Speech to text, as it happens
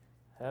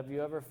Have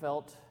you ever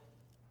felt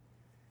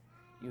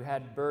you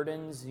had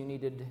burdens you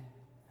needed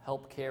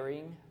help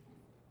carrying?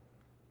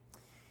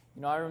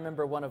 You know, I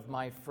remember one of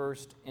my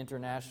first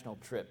international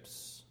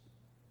trips.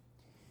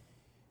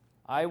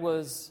 I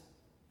was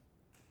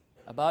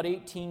about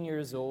 18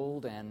 years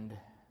old, and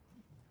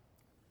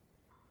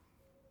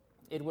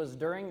it was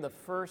during the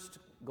first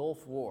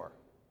Gulf War.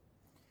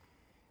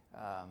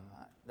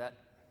 That,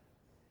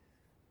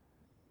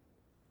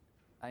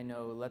 I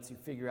know, lets you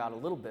figure out a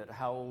little bit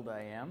how old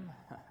I am.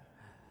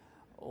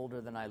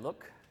 Older than I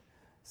look,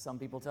 some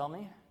people tell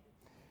me.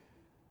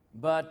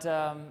 But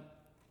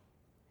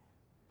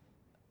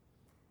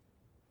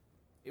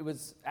it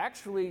was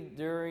actually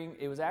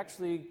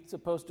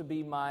supposed to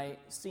be my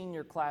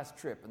senior class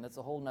trip, and that's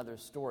a whole nother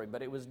story.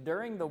 But it was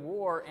during the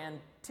war, and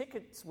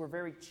tickets were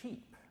very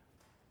cheap.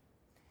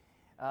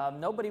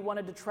 Nobody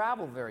wanted to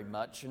travel very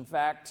much. In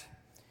fact,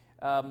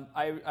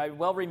 I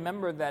well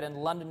remember that in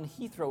London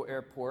Heathrow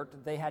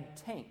Airport, they had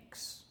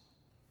tanks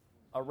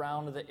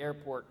around the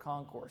airport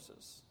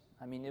concourses.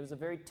 I mean, it was a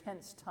very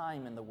tense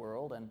time in the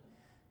world, and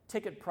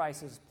ticket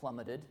prices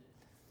plummeted.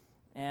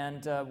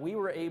 And we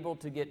were able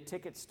to get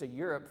tickets to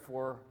Europe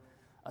for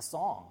a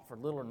song, for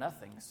little or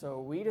nothing. So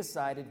we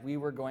decided we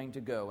were going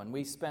to go, and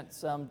we spent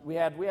we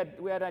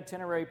had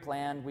itinerary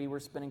planned. We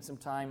were spending some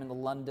time in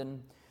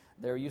London.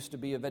 There used to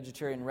be a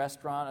vegetarian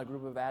restaurant a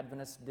group of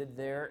Adventists did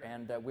there,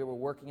 and we were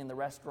working in the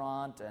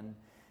restaurant and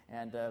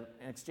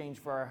in exchange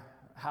for our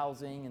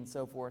housing and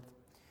so forth.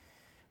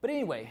 But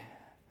anyway,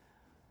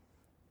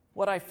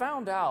 what I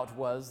found out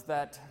was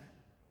that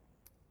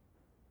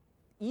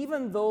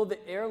even though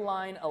the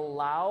airline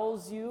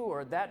allows you,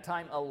 or at that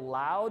time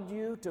allowed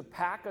you, to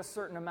pack a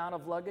certain amount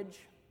of luggage,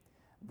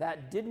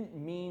 that didn't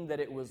mean that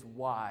it was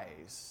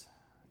wise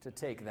to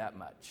take that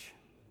much.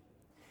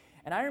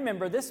 And I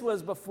remember this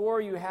was before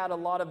you had a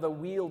lot of the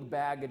wheeled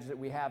baggage that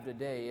we have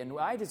today. And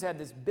I just had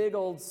this big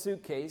old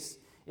suitcase.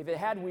 If it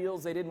had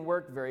wheels, they didn't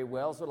work very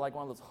well, sort of like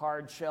one of those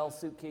hard shell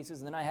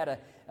suitcases. And then I had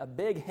a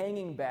big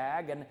hanging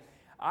bag, and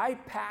I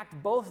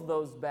packed both of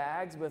those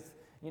bags with,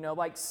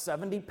 like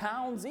 70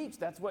 pounds each.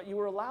 That's what you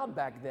were allowed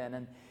back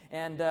then.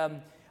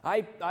 And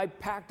I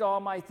packed all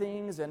my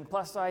things, and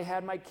plus I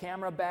had my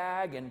camera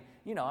bag, and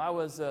I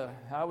was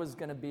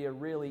going to be a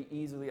really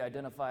easily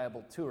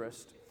identifiable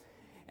tourist.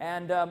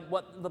 And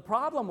what the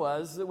problem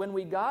was that when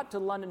we got to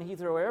London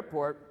Heathrow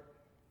Airport,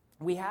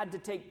 we had to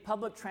take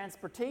public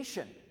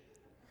transportation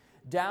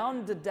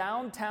down to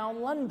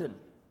downtown London.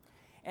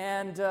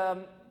 And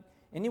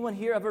anyone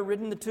here ever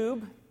ridden the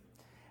tube?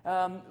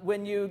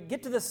 When you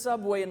get to the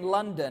subway in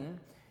London,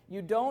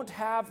 you don't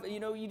have,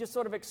 you just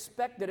sort of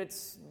expect that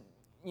it's,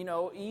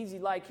 easy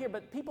like here,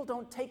 but people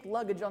don't take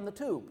luggage on the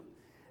tube.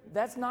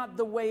 That's not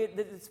the way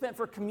it's meant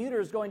for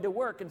commuters going to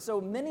work. And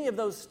so many of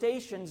those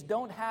stations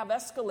don't have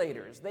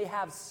escalators. They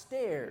have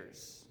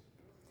stairs.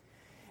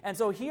 And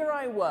so here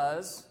I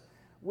was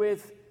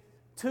with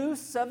two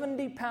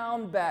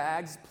 70-pound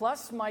bags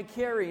plus my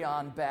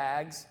carry-on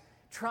bags,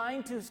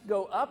 trying to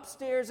go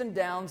upstairs and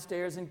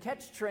downstairs and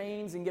catch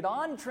trains and get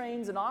on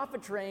trains and off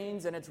of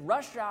trains, and it's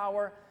rush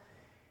hour,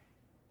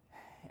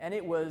 and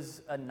it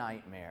was a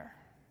nightmare.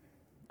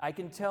 I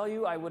can tell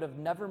you I would have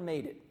never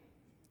made it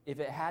if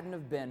it hadn't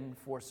have been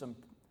for some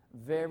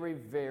very,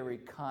 very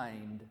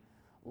kind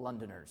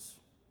Londoners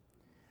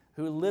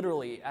who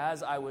literally,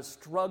 as I was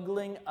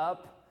struggling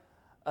up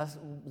a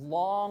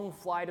long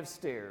flight of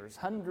stairs,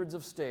 hundreds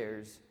of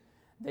stairs,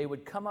 they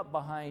would come up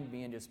behind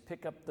me and just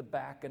pick up the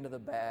back end of the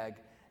bag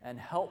and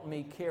help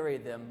me carry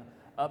them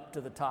up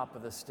to the top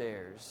of the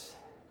stairs.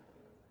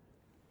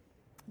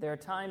 There are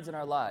times in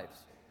our lives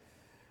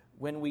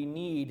when we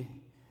need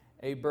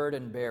a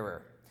burden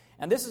bearer.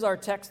 And this is our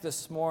text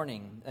this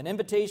morning, an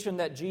invitation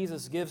that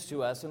Jesus gives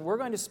to us, and we're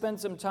going to spend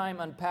some time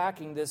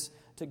unpacking this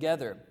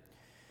together.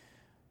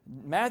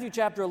 Matthew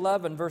chapter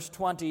 11, verse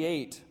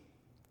 28,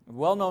 a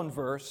well-known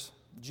verse.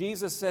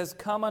 Jesus says,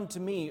 "Come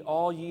unto me,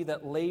 all ye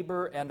that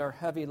labor and are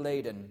heavy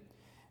laden,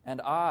 and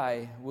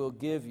I will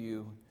give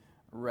you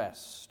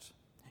rest."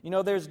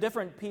 There's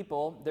different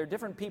people.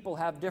 Different people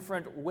have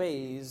different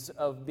ways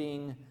of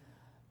being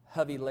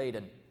heavy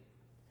laden.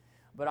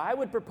 But I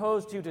would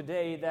propose to you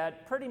today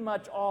that pretty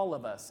much all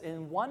of us,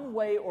 in one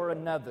way or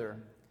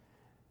another,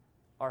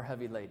 are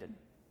heavy laden.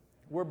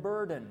 We're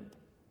burdened.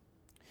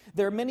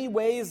 There are many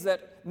ways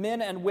that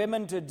men and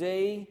women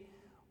today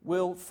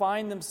will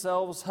find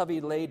themselves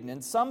heavy laden.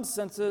 In some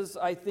senses,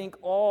 I think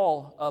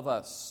all of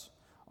us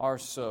are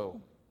so.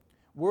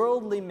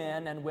 Worldly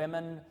men and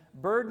women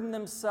burden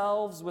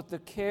themselves with the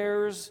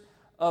cares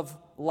of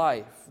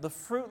life, the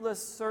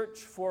fruitless search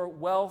for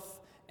wealth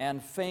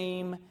and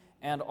fame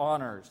and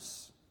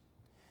honors.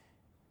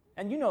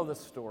 And you know the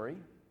story.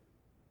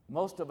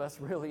 Most of us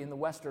really in the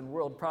Western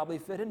world probably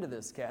fit into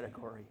this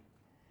category.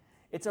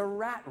 It's a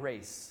rat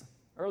race.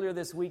 Earlier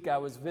this week I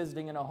was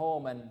visiting in a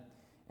home,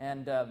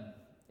 and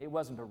it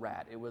wasn't a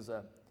rat, it was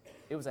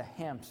a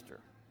hamster.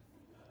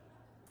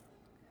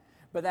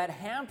 But that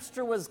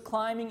hamster was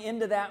climbing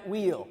into that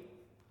wheel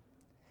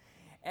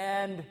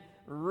and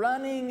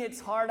running its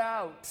heart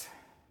out.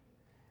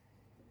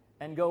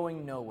 and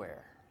going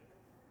nowhere.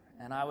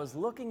 And I was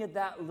looking at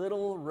that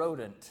little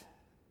rodent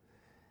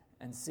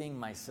and seeing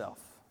myself.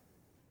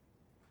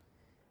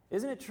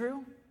 Isn't it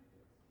true?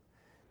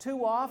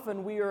 Too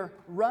often we are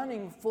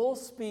running full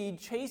speed,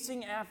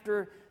 chasing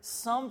after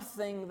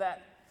something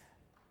that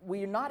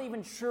we're not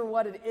even sure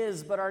what it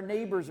is, but our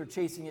neighbors are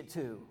chasing it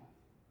too.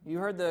 You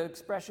heard the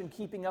expression,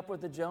 keeping up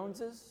with the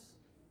Joneses?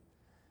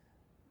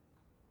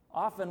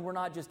 Often we're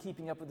not just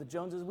keeping up with the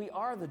Joneses, we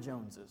are the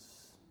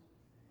Joneses.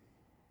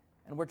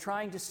 And we're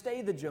trying to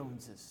stay the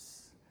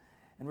Joneses.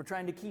 And we're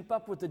trying to keep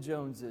up with the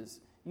Joneses.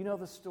 You know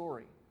the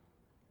story.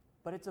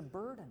 But it's a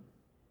burden.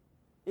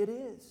 It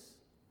is.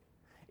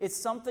 It's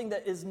something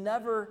that is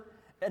never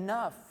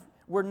enough.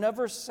 We're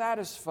never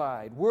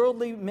satisfied.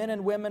 Worldly men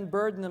and women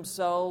burden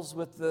themselves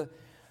with the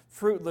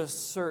fruitless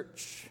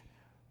search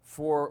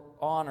for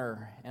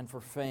honor and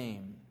for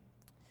fame.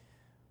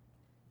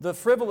 The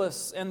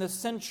frivolous and the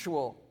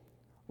sensual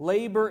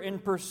labor in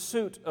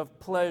pursuit of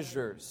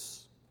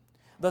pleasures.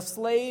 The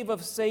slave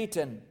of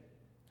Satan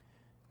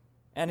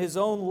and his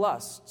own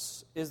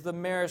lusts is the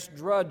merest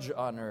drudge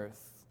on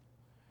earth.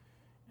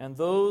 And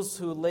those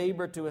who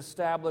labor to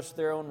establish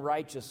their own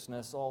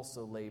righteousness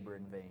also labor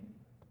in vain.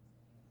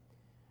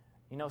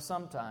 You know,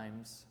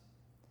 sometimes,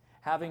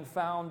 having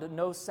found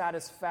no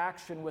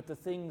satisfaction with the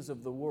things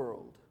of the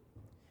world,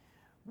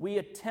 we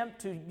attempt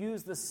to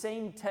use the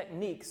same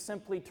technique,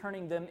 simply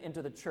turning them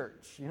into the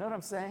church. You know what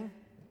I'm saying?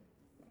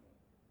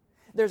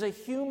 There's a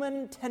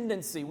human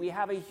tendency. We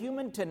have a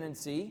human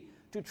tendency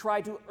to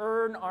try to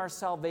earn our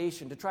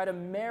salvation, to try to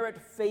merit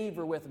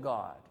favor with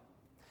God,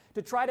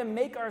 to try to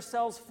make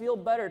ourselves feel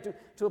better,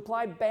 to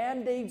apply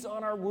Band-Aids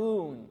on our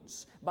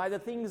wounds by the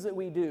things that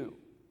we do.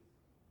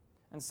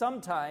 And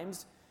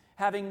sometimes,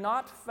 having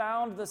not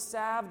found the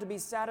salve to be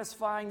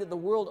satisfying that the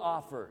world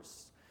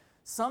offers,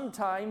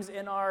 sometimes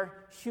in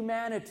our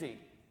humanity,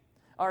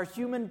 our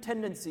human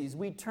tendencies,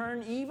 we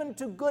turn even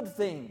to good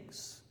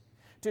things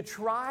to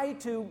try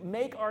to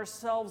make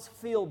ourselves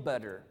feel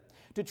better,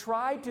 to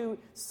try to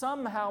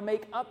somehow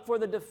make up for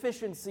the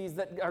deficiencies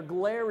that are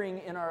glaring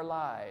in our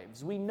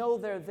lives. We know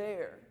they're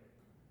there.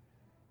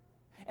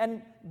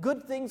 And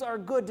good things are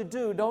good to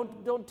do.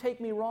 Don't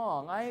take me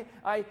wrong.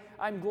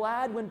 I'm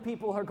glad when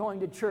people are going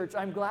to church.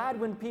 I'm glad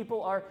when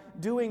people are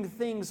doing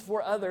things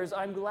for others.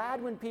 I'm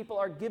glad when people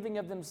are giving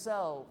of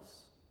themselves.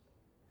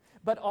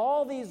 But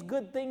all these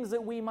good things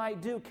that we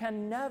might do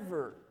can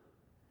never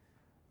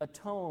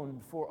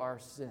atone for our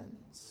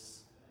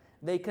sins.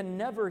 They can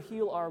never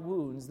heal our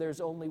wounds.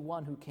 There's only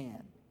one who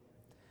can,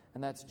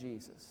 and that's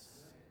Jesus.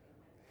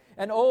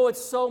 And oh,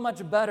 it's so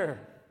much better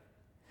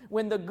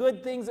when the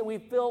good things that we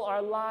fill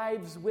our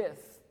lives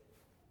with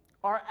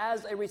are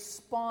as a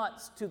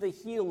response to the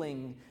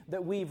healing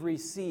that we've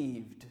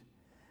received,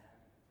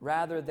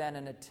 rather than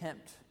an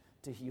attempt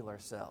to heal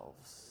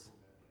ourselves.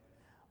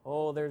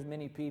 Oh, there's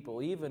many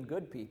people, even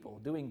good people,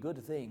 doing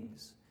good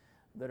things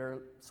that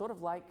are sort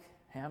of like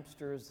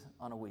hamsters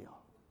on a wheel,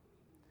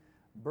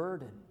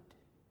 burdened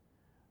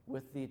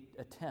with the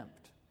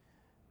attempt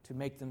to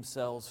make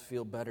themselves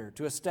feel better,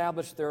 to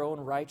establish their own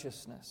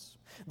righteousness.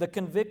 The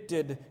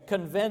convicted,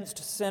 convinced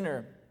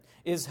sinner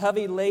is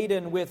heavy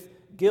laden with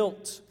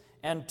guilt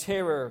and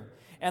terror,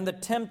 and the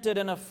tempted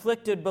and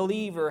afflicted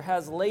believer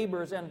has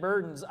labors and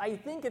burdens. I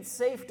think it's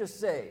safe to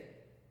say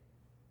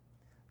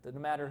that no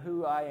matter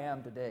who I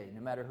am today, no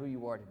matter who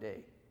you are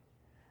today,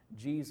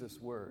 Jesus'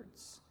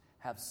 words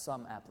have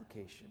some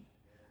application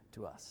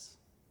to us.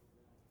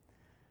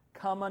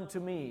 Come unto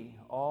me,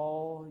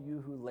 all you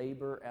who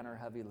labor and are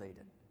heavy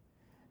laden,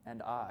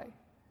 and I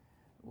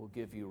will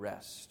give you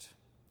rest.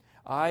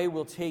 I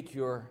will take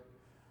your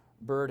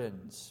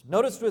burdens.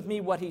 Notice with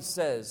me what he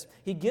says.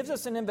 He gives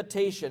us an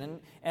invitation,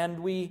 and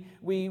we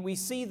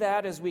see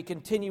that as we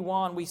continue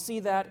on. We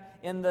see that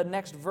in the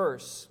next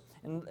verse.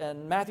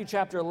 In Matthew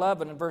chapter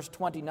 11 and verse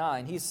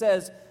 29, he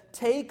says,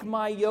 "Take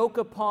my yoke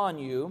upon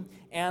you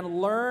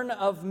and learn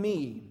of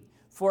me,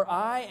 for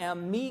I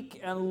am meek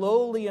and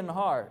lowly in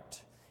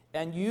heart,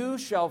 and you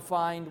shall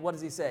find," what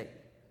does he say?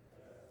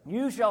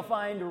 "You shall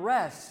find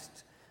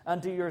rest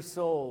unto your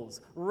souls."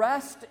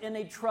 Rest in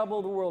a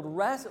troubled world.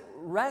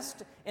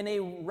 Rest in a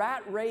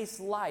rat race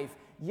life.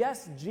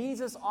 Yes,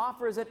 Jesus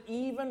offers it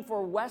even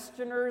for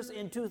Westerners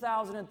in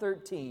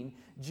 2013.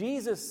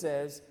 Jesus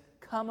says,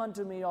 "Come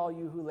unto me, all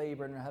you who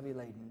labor and are heavy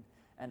laden,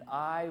 and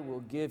I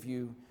will give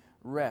you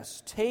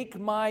rest. Take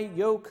my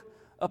yoke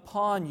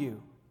upon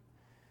you,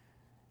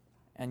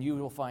 and you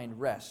will find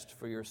rest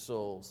for your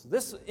souls."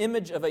 This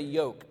image of a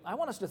yoke, I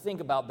want us to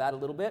think about that a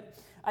little bit.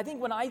 I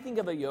think when I think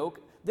of a yoke,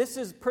 this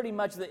is pretty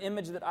much the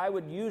image that I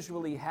would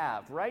usually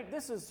have, right?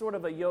 This is sort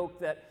of a yoke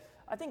that,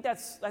 I think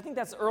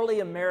that's early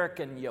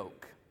American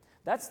yoke.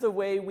 That's the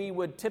way we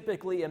would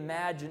typically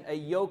imagine a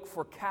yoke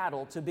for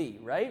cattle to be,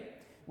 right?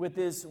 With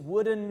this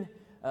wooden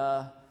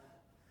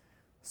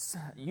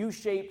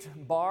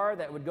U-shaped bar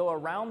that would go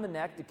around the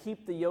neck to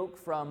keep the yoke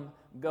from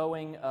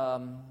going,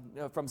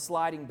 from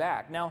sliding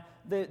back. Now,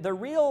 the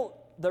real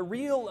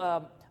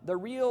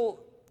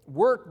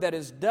work that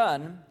is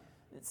done,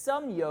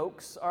 some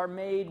yokes are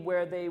made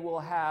where they will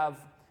have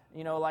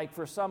like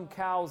for some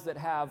cows that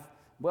have,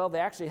 they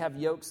actually have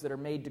yokes that are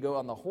made to go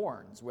on the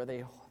horns, where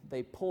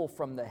they pull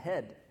from the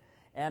head.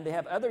 And they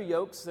have other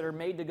yokes that are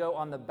made to go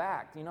on the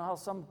back. You know how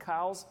some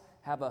cows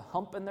have a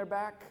hump in their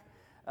back?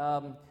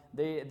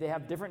 They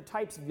have different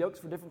types of yokes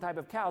for different type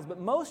of cows. But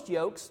most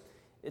yokes,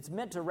 it's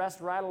meant to rest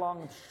right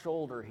along the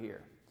shoulder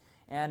here.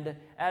 And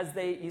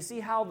you see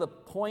how the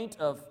point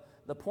of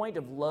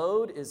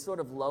load is sort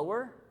of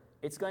lower?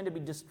 It's going to be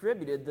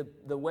distributed,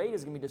 the weight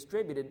is going to be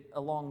distributed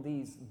along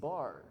these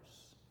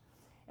bars.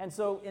 And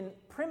so in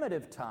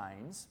primitive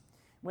times,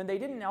 when they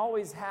didn't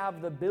always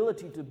have the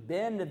ability to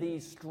bend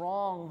these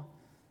strong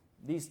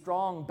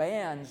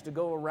bands to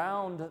go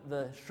around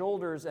the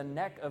shoulders and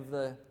neck of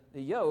the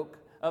yoke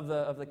of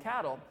the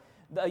cattle,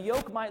 the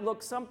yoke might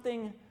look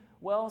something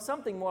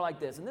more like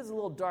this. And this is a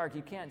little dark,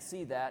 you can't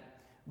see that.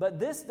 But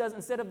this does,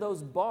 instead of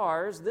those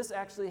bars, this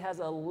actually has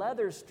a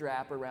leather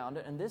strap around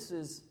it, and this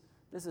is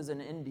in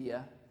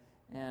India,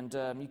 and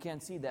you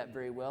can't see that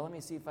very well. Let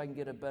me see if I can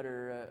get a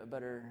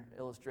better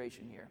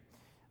illustration here.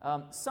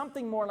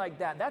 Something more like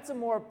that. That's a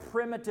more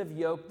primitive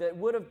yoke that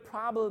would have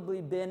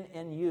probably been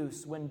in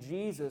use when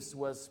Jesus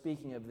was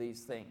speaking of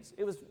these things.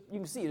 You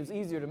can see it was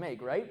easier to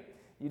make, right?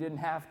 You didn't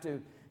have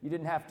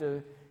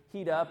to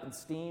heat up and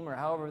steam, or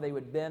however they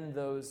would bend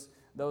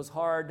those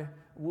hard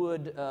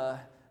wood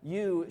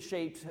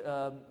U-shaped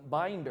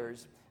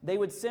binders. They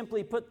would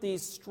simply put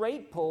these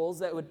straight poles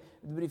that would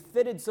be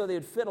fitted so they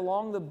would fit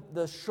along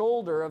the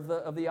shoulder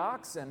of the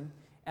oxen,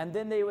 and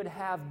then they would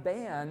have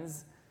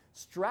bands,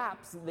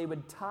 straps that they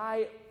would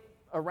tie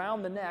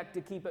around the neck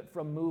to keep it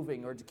from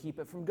moving or to keep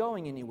it from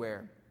going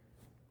anywhere.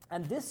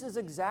 And this is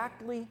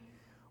exactly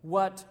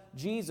what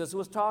Jesus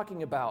was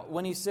talking about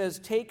when he says,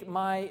 "Take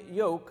my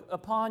yoke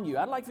upon you."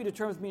 I'd like for you to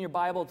turn with me in your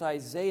Bible to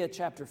Isaiah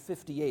chapter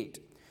 58.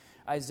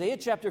 Isaiah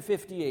chapter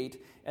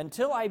 58,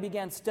 until I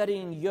began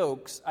studying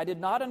yokes, I did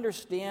not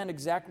understand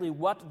exactly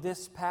what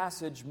this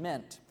passage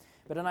meant.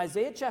 But in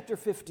Isaiah chapter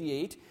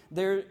 58,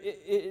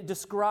 it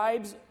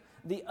describes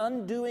the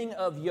undoing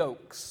of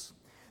yokes.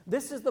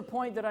 This is the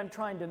point that I'm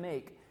trying to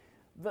make.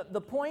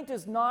 The point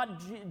is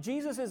not,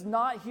 Jesus is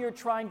not here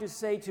trying to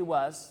say to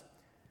us,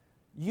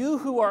 "You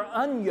who are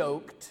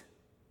unyoked,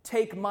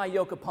 take my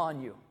yoke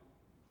upon you."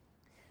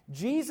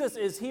 Jesus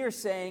is here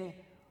saying,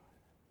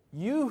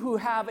 "You who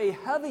have a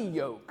heavy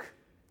yoke,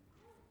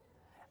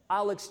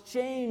 I'll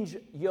exchange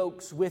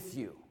yokes with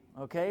you."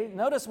 Okay?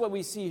 Notice what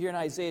we see here in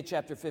Isaiah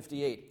chapter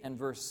 58 and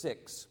verse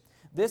 6.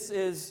 This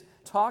is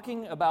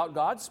talking about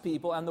God's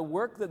people and the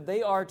work that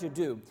they are to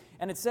do.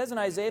 And it says in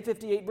Isaiah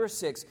 58 verse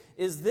 6,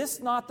 "Is this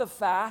not the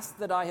fast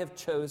that I have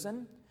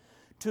chosen?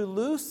 To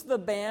loose the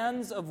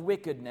bands of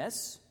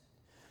wickedness,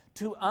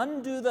 to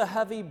undo the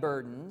heavy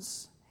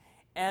burdens,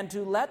 and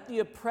to let the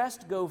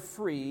oppressed go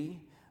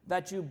free,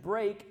 that you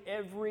break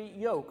every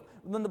yoke."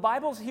 When the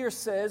Bible here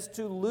says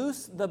to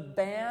loose the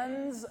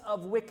bands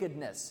of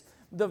wickedness,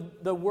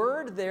 the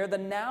word there, the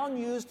noun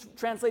used,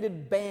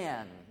 translated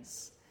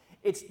bands,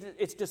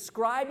 it's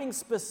describing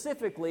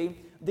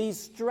specifically these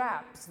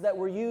straps that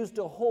were used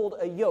to hold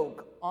a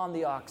yoke on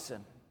the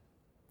oxen.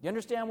 You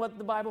understand what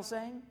the Bible's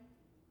saying?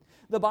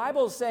 The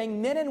Bible is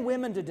saying men and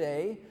women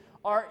today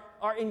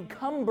are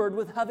encumbered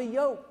with heavy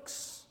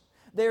yokes.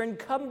 They're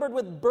encumbered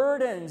with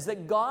burdens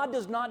that God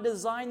does not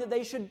design that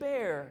they should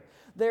bear.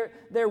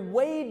 They're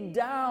weighed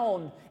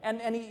down,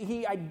 and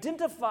he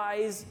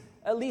identifies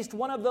at least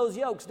one of those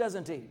yokes,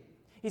 doesn't he?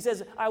 He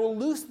says, "I will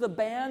loose the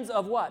bands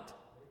of what?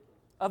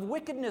 Of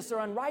wickedness or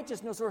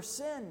unrighteousness or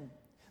sin."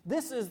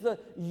 This is the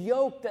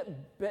yoke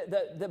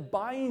that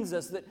binds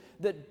us,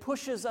 that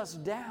pushes us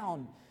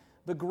down.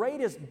 The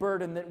greatest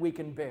burden that we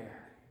can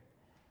bear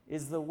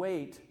is the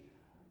weight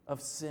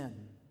of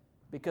sin,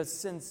 because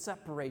sin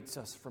separates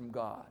us from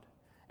God,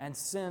 and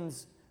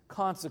sin's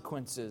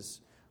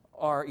consequences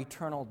are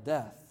eternal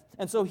death.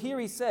 And so here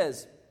he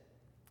says,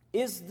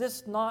 "Is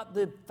this not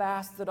the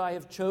fast that I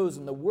have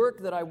chosen, the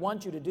work that I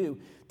want you to do,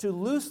 to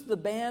loose the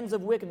bands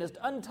of wickedness,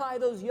 to untie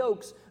those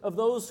yokes of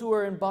those who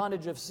are in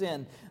bondage of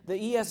sin?" The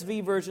ESV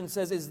version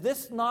says, "Is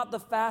this not the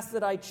fast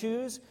that I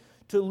choose,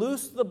 to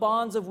loose the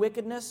bonds of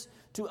wickedness,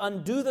 to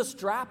undo the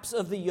straps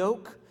of the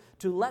yoke,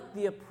 to let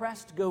the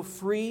oppressed go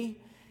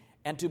free,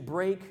 and to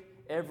break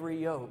every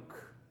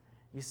yoke?"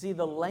 You see,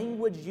 the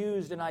language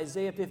used in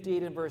Isaiah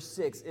 58 and verse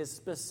 6 is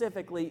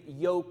specifically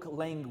yoke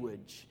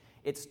language.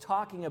 It's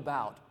talking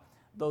about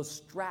those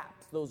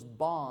straps, those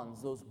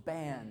bonds, those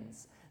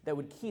bands that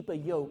would keep a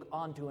yoke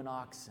onto an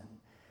oxen.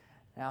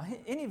 Now,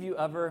 any of you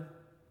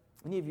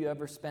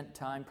ever spent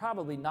time,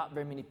 probably not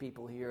very many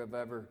people here have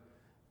ever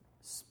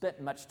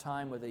spent much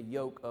time with a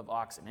yoke of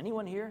oxen.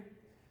 Anyone here?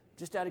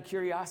 Just out of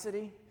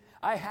curiosity?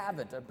 I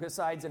haven't,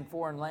 besides in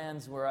foreign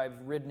lands where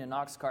I've ridden in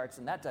ox carts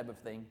and that type of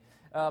thing.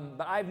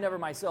 But I've never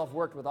myself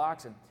worked with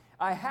oxen.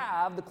 I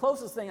have, the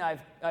closest thing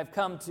I've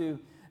come to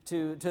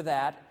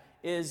that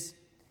is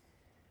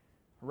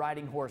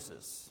riding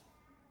horses.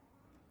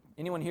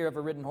 Anyone here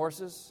ever ridden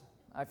horses?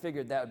 I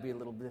figured that would be a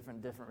little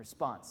different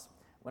response.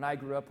 When I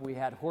grew up, we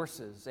had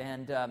horses,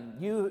 and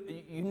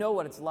you know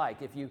what it's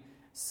like. If you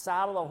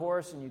saddle a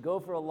horse and you go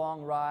for a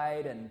long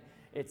ride, and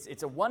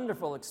it's a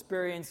wonderful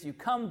experience. You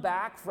come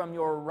back from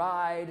your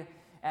ride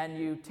and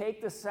you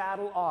take the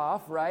saddle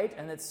off, right?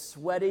 And it's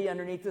sweaty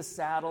underneath the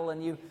saddle,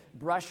 and you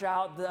brush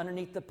out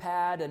underneath the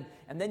pad,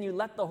 and then you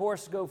let the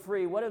horse go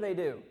free. What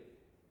do?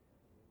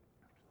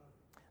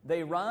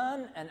 They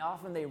run, and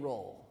often they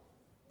roll,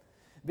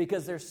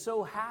 because they're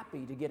so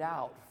happy to get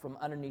out from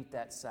underneath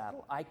that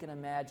saddle. I can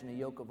imagine a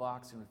yoke of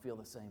oxen would feel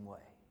the same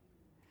way.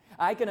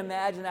 I can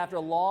imagine after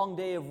a long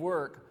day of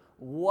work,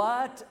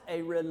 what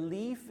a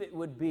relief it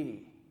would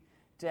be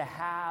to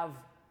have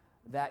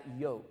that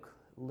yoke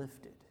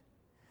lifted,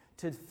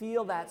 to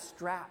feel that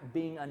strap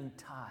being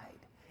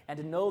untied, and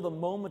to know the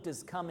moment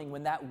is coming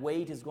when that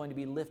weight is going to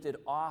be lifted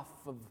off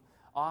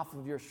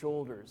of your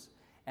shoulders,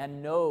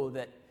 and know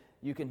that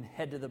you can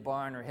head to the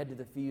barn or head to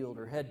the field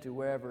or head to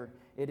wherever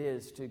it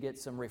is to get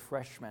some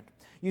refreshment.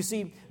 You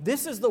see,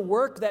 this is the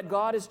work that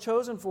God has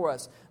chosen for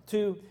us,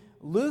 to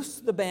loose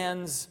the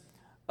bands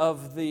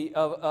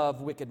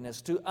of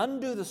wickedness, to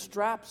undo the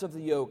straps of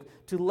the yoke,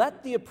 to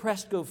let the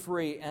oppressed go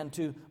free, and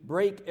to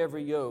break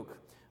every yoke,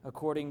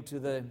 according to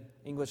the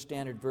English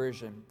Standard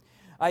Version.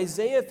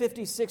 Isaiah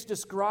 56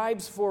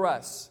 describes for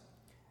us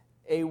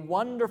a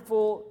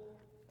wonderful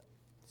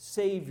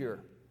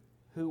Savior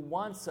who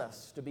wants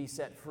us to be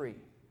set free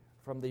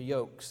from the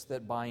yokes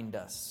that bind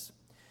us,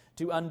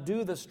 to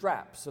undo the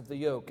straps of the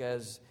yoke,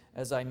 as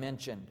I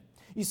mentioned.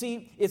 You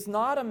see, it's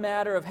not a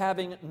matter of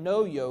having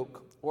no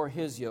yoke or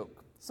his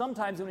yoke.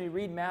 Sometimes when we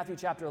read Matthew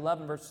chapter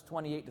 11, verses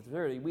 28 to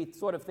 30, we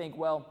sort of think,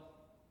 well,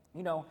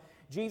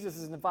 Jesus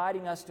is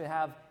inviting us to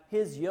have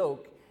his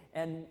yoke,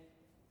 and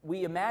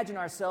we imagine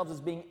ourselves as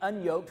being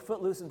unyoked,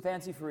 footloose and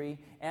fancy-free,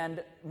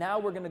 and now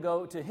we're going to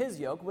go to his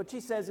yoke, which he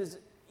says is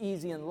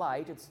easy and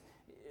light.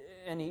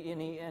 And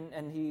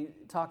he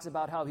talks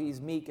about how he's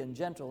meek and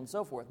gentle and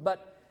so forth.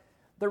 But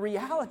the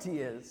reality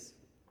is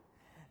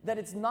that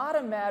it's not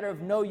a matter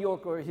of no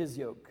yoke or his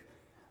yoke.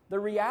 The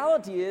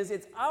reality is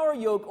it's our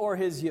yoke or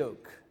his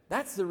yoke.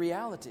 That's the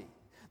reality.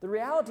 The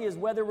reality is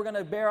whether we're going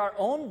to bear our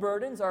own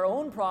burdens, our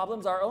own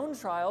problems, our own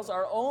trials,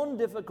 our own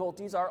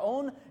difficulties, our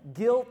own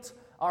guilt,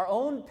 our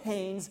own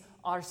pains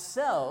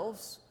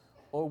ourselves,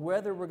 or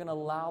whether we're going to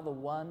allow the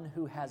one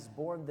who has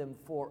borne them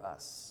for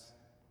us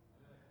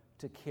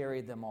to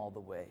carry them all the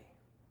way.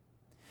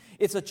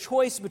 It's a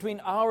choice between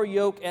our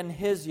yoke and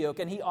his yoke,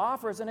 and he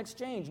offers an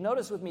exchange.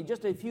 Notice with me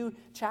just a few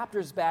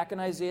chapters back in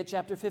Isaiah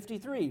chapter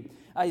 53.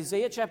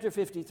 Isaiah chapter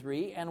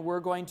 53, and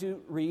we're going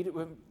to read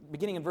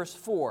beginning in verse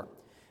 4.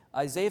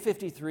 Isaiah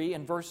 53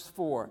 and verse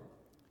 4.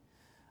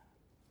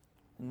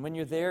 And when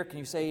you're there, can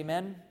you say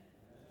amen?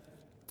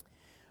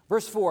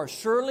 Verse 4,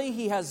 surely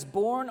he has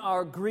borne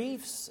our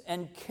griefs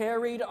and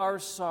carried our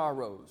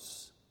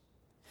sorrows.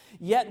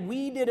 Yet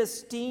we did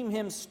esteem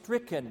him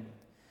stricken,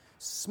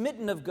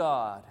 smitten of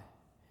God,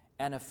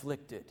 and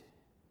afflicted.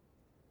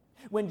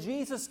 When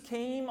Jesus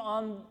came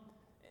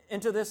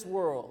into this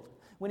world,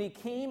 when he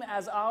came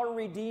as our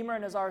Redeemer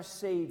and as our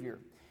Savior,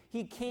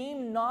 he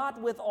came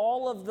not with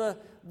all of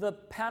the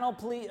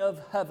panoply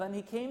of heaven.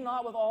 He came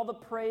not with all the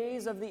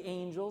praise of the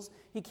angels.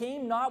 He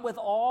came not with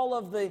all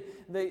of the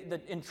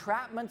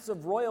entrapments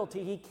of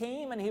royalty. He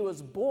came and he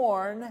was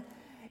born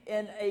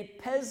in a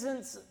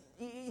peasant's,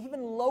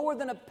 even lower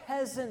than a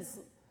peasant's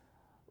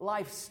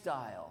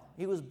lifestyle.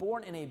 He was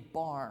born in a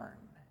barn.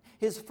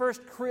 His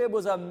first crib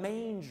was a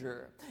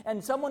manger.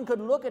 And someone could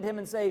look at him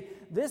and say,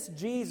 this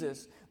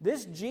Jesus,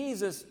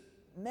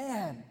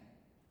 man,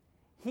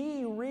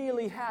 he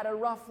really had a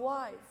rough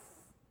life.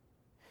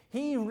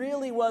 He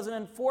really was an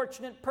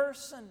unfortunate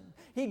person.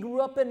 He grew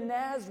up in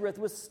Nazareth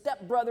with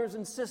stepbrothers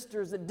and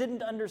sisters that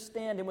didn't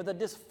understand him, with a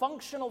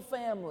dysfunctional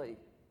family.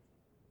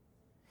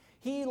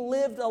 He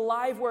lived a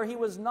life where he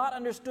was not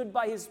understood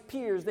by his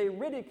peers. They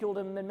ridiculed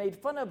him and made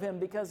fun of him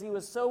because he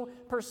was so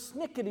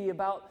persnickety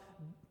about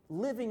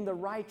living the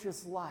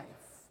righteous life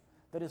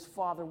that his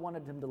father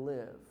wanted him to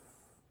live.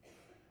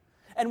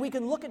 And we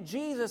can look at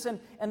Jesus, and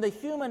the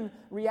human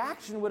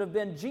reaction would have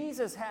been,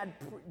 Jesus had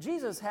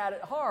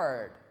it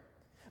hard.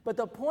 But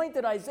the point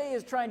that Isaiah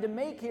is trying to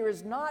make here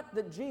is not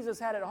that Jesus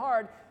had it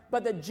hard,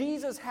 but that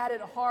Jesus had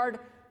it hard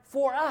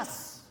for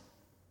us.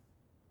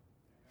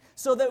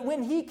 So that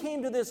when he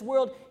came to this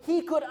world,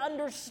 he could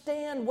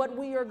understand what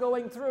we are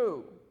going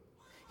through.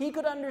 He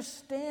could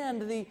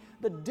understand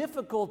the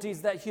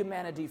difficulties that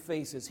humanity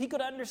faces. He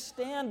could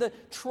understand the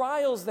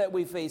trials that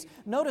we face.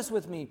 Notice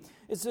with me,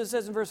 it says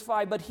in verse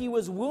 5, but he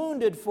was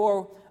wounded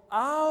for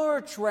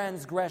our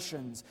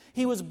transgressions.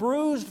 He was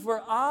bruised for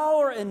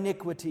our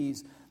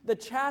iniquities. The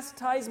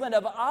chastisement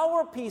of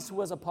our peace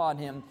was upon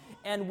him,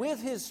 and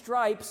with his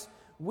stripes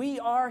we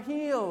are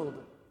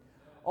healed.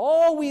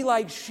 All we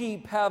like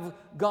sheep have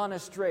gone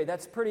astray.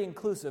 That's pretty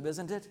inclusive,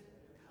 isn't it?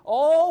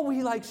 All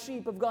we like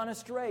sheep have gone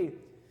astray.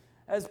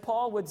 As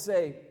Paul would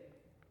say,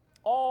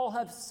 all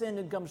have sinned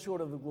and come short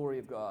of the glory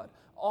of God.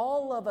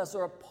 All of us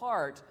are a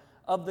part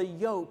of the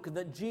yoke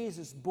that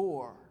Jesus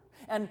bore.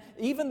 And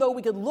even though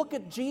we could look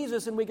at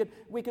Jesus and we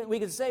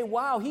could say,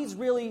 wow, he's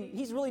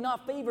really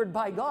not favored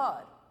by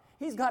God.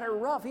 He's got it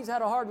rough. He's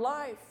had a hard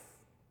life.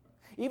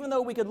 Even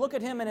though we could look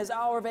at him in his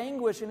hour of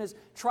anguish, in his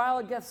trial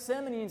at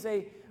Gethsemane, and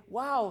say,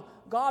 wow,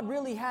 God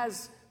really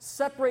has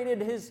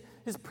separated his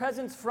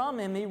presence from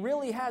him. He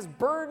really has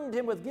burdened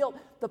him with guilt.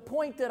 The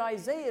point that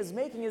Isaiah is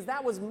making is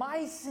that was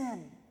my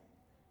sin.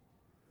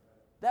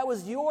 That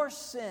was your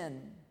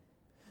sin.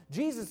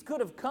 Jesus could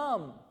have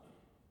come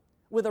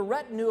with a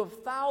retinue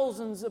of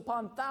thousands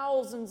upon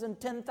thousands and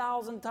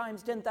 10,000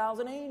 times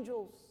 10,000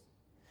 angels.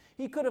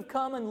 He could have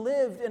come and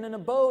lived in an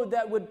abode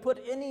that would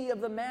put any of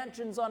the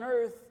mansions on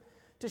earth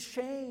to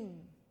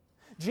shame.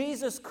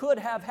 Jesus could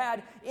have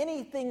had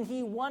anything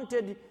he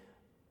wanted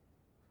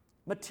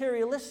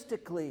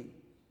materialistically.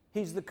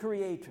 He's the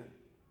creator.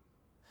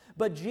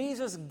 But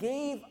Jesus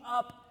gave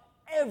up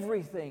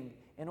everything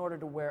in order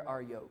to wear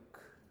our yoke,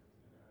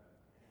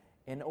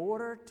 in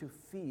order to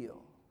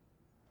feel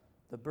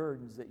the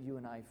burdens that you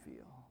and I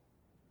feel,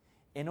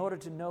 in order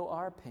to know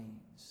our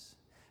pains,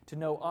 to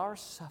know our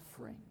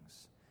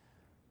sufferings,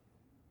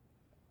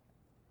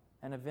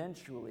 and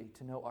eventually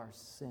to know our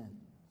sins.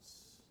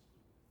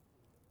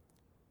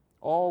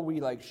 All we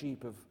like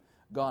sheep have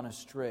gone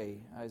astray,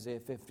 Isaiah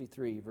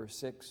 53, verse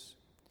 6.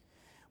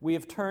 We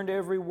have turned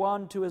every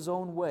one to his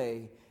own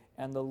way,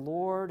 and the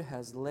Lord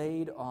has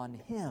laid on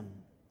him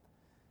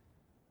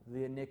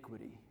the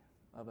iniquity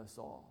of us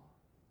all.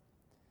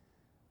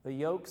 The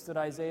yokes that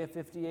Isaiah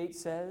 58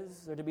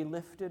 says are to be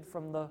lifted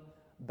from the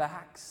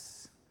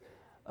backs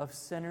of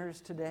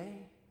sinners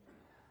today,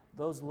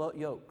 those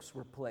yokes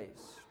were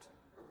placed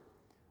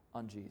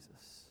on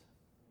Jesus.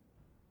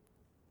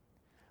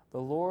 The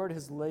Lord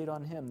has laid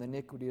on him the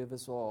iniquity of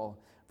us all.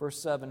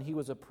 Verse 7, he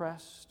was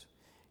oppressed,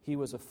 he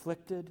was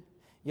afflicted,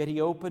 yet he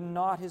opened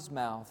not his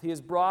mouth. He is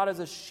brought as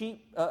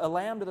a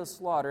lamb to the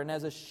slaughter, and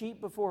as a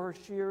sheep before her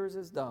shearers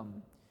is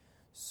dumb,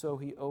 so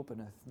he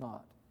openeth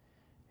not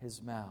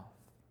his mouth.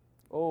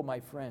 Oh, my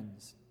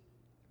friends,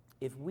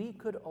 if we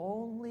could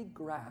only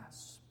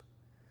grasp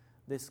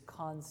this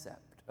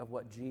concept of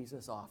what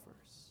Jesus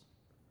offers,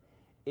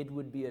 it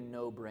would be a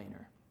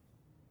no-brainer.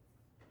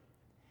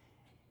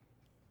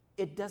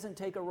 It doesn't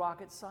take a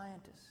rocket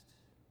scientist.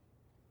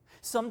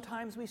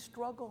 Sometimes we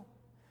struggle.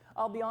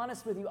 I'll be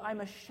honest with you, I'm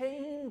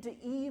ashamed to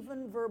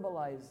even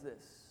verbalize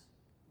this.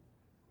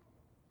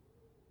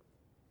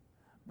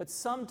 But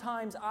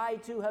sometimes I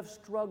too have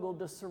struggled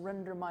to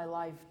surrender my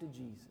life to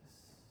Jesus.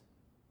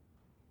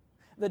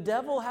 The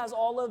devil has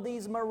all of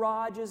these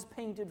mirages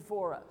painted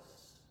for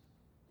us.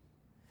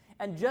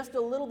 And just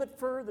a little bit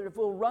further, if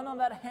we'll run on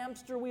that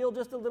hamster wheel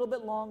just a little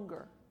bit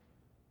longer,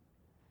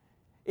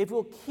 if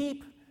we'll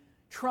keep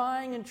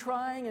trying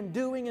and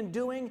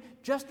doing,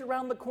 just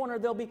around the corner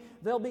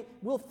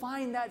we'll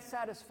find that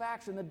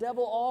satisfaction. The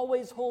devil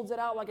always holds it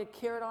out like a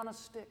carrot on a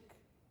stick.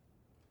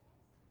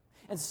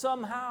 And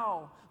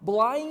somehow,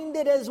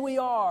 blinded as we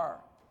are,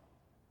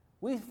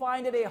 we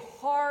find it a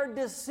hard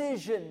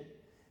decision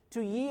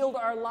to yield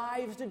our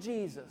lives to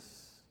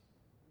Jesus.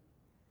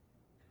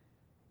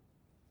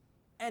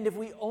 And if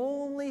we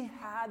only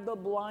had the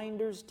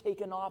blinders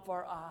taken off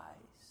our eyes,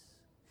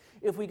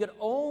 if we could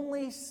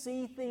only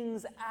see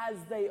things as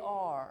they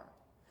are,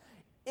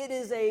 it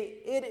is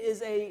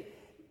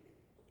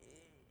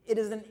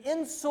an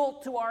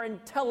insult to our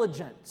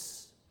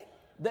intelligence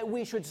that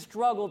we should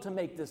struggle to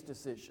make this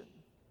decision.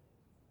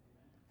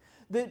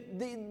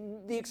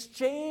 The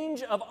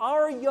exchange of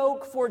our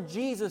yoke for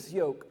Jesus'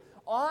 yoke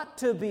ought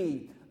to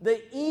be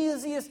the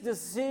easiest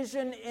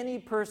decision any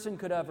person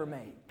could ever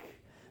make,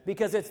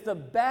 because it's the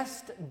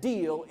best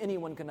deal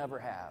anyone can ever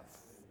have.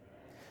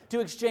 To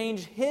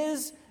exchange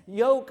his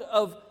yoke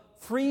of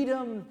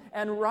freedom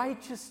and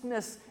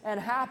righteousness and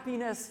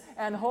happiness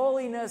and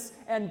holiness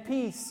and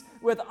peace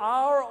with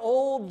our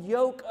old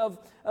yoke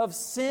of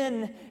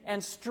sin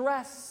and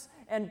stress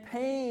and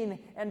pain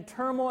and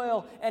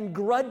turmoil and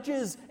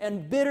grudges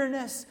and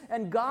bitterness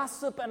and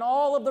gossip and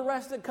all of the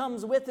rest that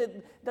comes with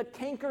it, the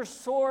canker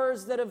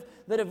sores that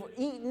have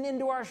eaten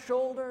into our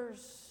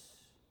shoulders.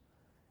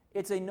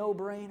 It's a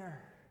no-brainer.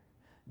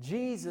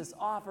 Jesus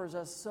offers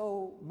us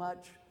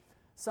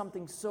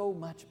something so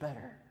much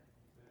better.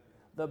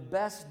 The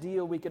best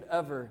deal we could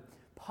ever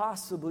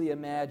possibly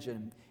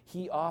imagine,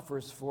 he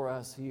offers for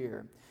us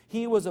here.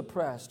 He was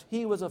oppressed.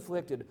 He was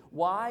afflicted.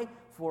 Why?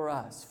 For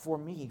us, for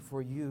me,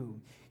 for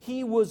you.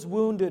 He was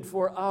wounded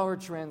for our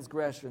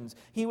transgressions.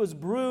 He was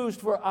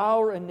bruised for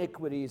our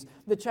iniquities.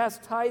 The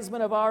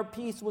chastisement of our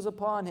peace was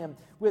upon him.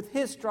 With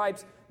his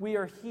stripes we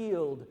are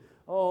healed.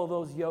 Oh,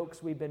 those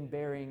yokes we've been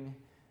bearing,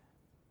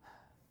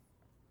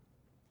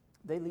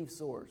 they leave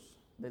sores.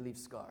 They leave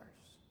scars.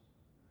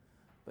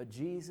 But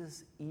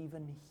Jesus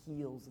even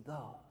heals those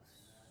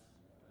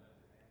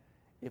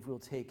if we'll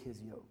take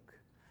his yoke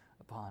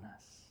upon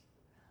us.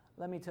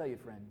 Let me tell you,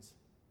 friends,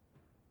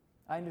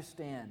 I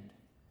understand.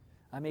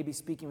 I may be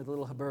speaking with a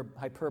little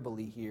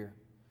hyperbole here.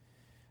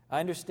 I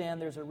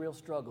understand there's a real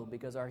struggle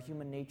because our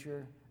human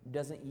nature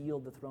doesn't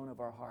yield the throne of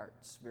our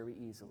hearts very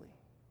easily.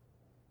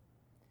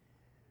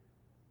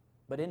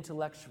 But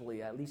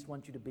intellectually, I at least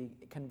want you to be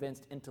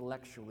convinced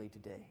intellectually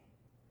today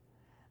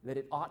that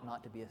it ought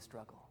not to be a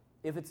struggle.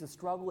 If it's a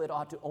struggle, it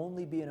ought to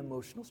only be an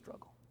emotional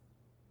struggle.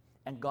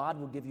 And God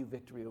will give you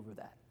victory over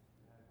that.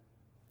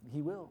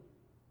 He will.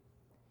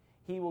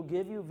 He will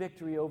give you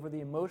victory over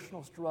the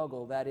emotional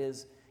struggle that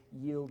is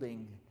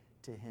yielding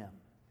to Him.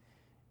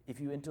 If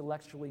you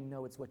intellectually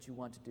know it's what you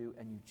want to do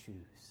and you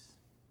choose.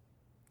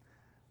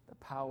 The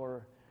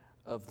power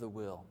of the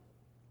will.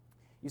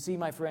 You see,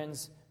 my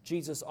friends,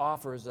 Jesus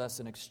offers us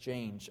an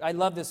exchange. I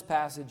love this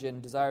passage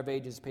in Desire of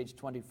Ages, page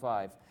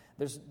 25.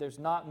 There's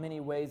not many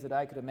ways that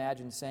I could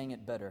imagine saying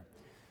it better.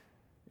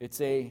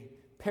 It's a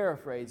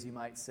paraphrase, you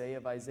might say,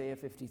 of Isaiah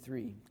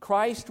 53.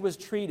 Christ was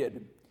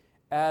treated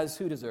as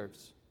who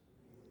deserves?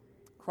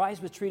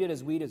 Christ was treated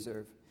as we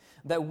deserve,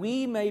 that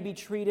we may be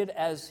treated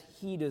as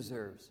He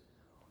deserves.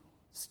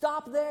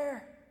 Stop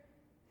there.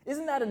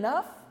 Isn't that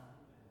enough?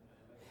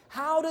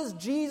 How does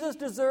Jesus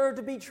deserve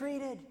to be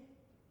treated?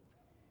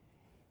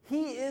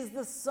 He is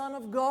the Son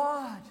of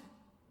God.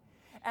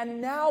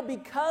 And now,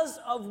 because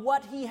of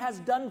what He has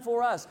done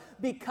for us,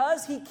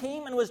 because He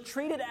came and was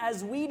treated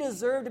as we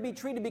deserve to be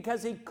treated,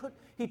 because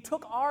He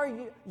took our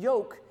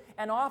yoke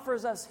and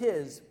offers us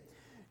His,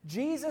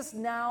 Jesus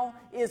now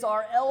is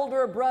our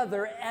elder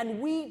brother,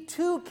 and we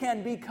too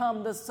can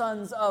become the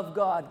sons of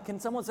God. Can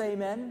someone say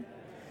amen?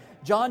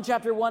 John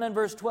chapter 1 and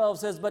verse 12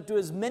 says, "But to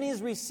as many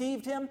as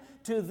received Him,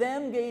 to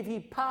them gave He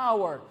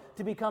power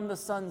to become the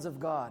sons of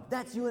God."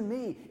 That's you and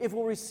me. If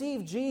we'll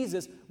receive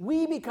Jesus,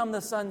 we become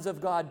the sons of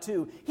God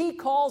too. He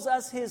calls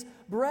us His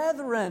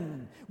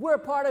brethren. We're a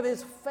part of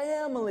His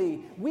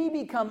family. We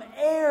become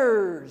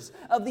heirs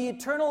of the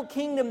eternal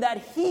kingdom that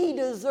He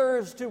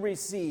deserves to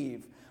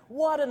receive.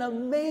 What an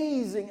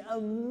amazing,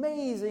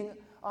 amazing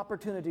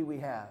opportunity we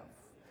have.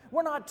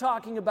 We're not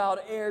talking about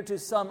heir to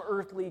some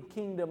earthly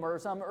kingdom or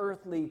some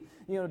earthly,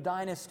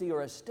 dynasty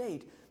or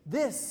estate.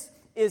 This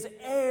is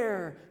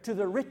heir to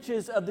the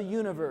riches of the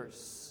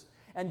universe.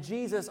 And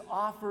Jesus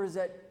offers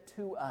it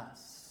to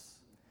us.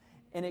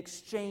 In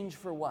exchange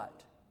for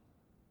what?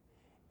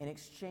 In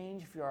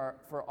exchange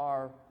for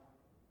our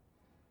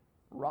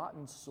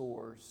rotten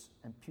sores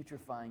and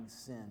putrefying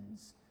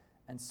sins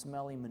and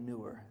smelly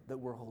manure that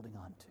we're holding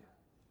on to.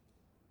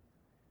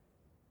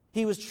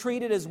 He was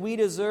treated as we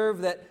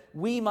deserve, that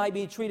we might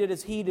be treated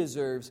as He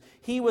deserves.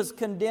 He was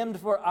condemned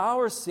for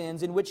our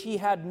sins, in which He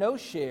had no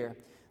share,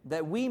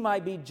 that we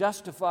might be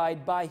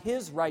justified by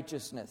His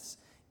righteousness,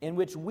 in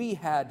which we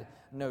had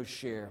no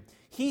share.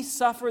 He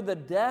suffered the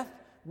death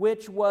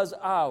which was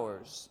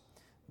ours,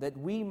 that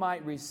we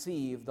might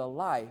receive the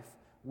life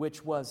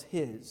which was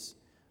His.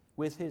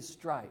 With His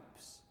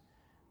stripes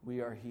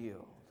we are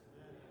healed.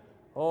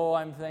 Oh,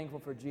 I'm thankful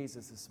for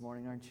Jesus this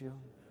morning, aren't you?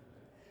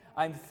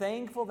 I'm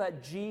thankful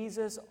that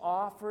Jesus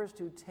offers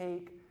to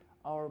take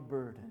our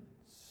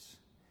burdens.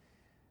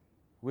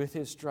 With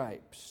His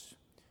stripes,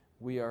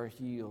 we are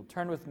healed.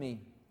 Turn with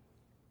me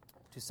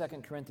to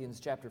 2 Corinthians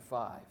chapter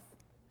 5.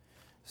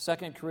 2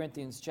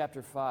 Corinthians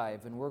chapter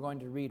 5, and we're going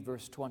to read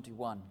verse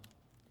 21.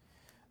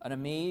 An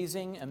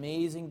amazing,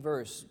 amazing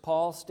verse.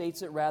 Paul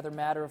states it rather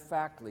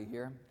matter-of-factly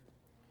here,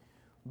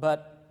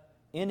 but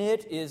in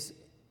it is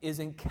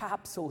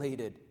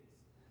encapsulated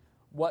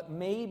what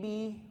may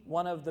be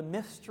one of the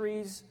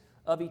mysteries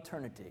of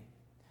eternity.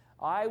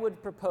 I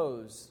would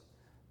propose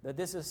that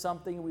this is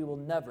something we will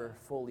never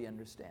fully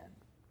understand.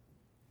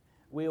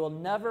 We will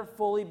never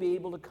fully be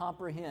able to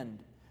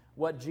comprehend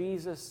what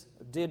Jesus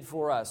did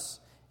for us,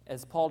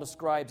 as Paul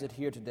describes it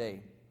here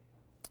today.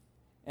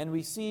 And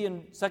we see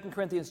in 2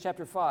 Corinthians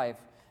chapter 5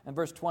 and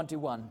verse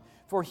 21,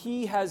 "For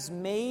He has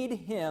made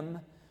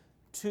Him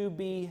to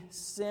be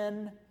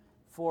sin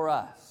for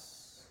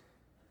us,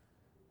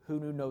 who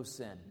knew no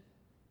sin."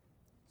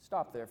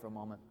 Stop there for a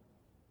moment.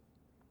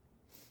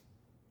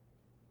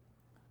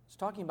 It's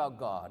talking about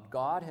God.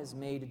 God has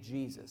made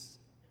Jesus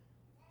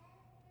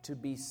to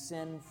be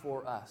sin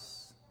for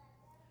us,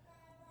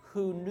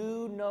 who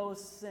knew no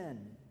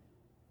sin.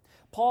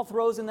 Paul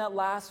throws in that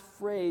last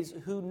phrase,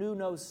 "who knew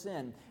no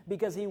sin,"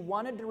 because he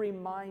wanted to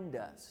remind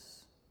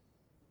us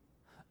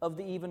of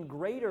the even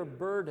greater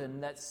burden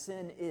that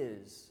sin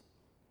is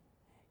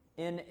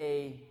in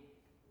a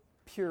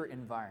pure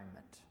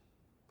environment.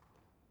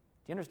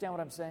 Do you understand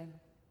what I'm saying?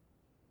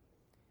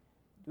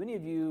 Do any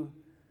of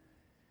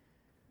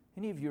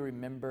you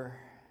remember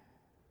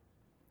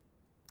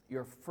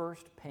your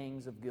first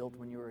pangs of guilt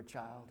when you were a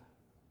child?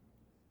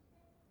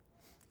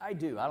 I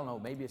do. I don't know,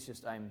 maybe it's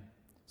just I'm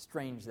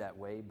strange that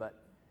way,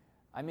 but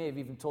I may have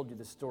even told you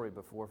this story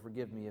before.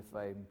 Forgive me if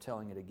I'm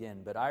telling it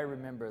again, but I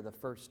remember the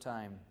first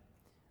time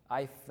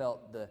I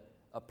felt the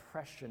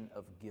oppression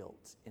of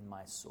guilt in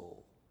my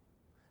soul.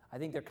 I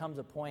think there comes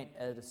a point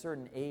at a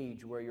certain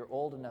age where you're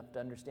old enough to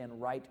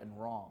understand right and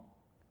wrong.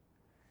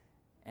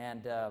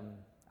 And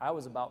I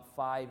was about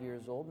 5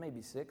 years old,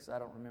 maybe 6, I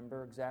don't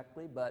remember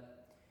exactly,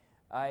 but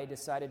I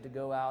decided to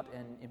go out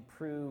and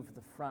improve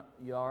the front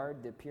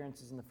yard, the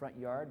appearances in the front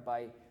yard,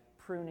 by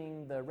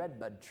pruning the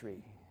redbud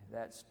tree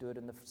that stood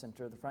in the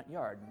center of the front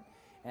yard.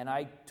 And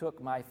I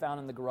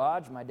found in the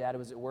garage, my dad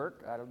was at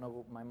work, I don't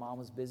know, my mom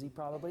was busy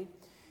probably,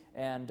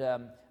 and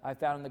I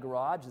found in the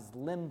garage this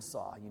limb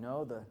saw,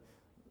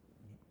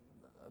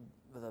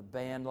 with a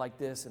band like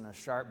this and a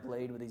sharp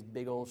blade with these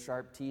big old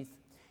sharp teeth.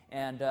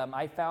 And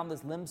I found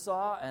this limb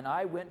saw, and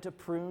I went to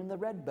prune the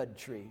redbud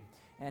tree.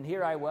 And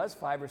here I was,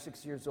 5 or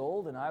 6 years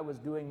old, and I was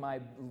doing my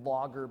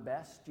logger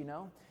best,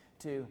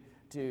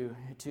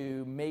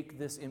 to make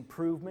this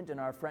improvement in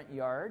our front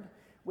yard,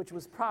 which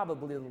was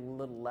probably a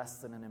little less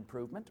than an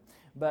improvement.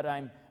 But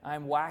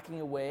I'm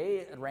whacking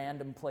away at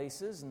random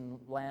places and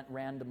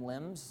random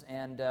limbs.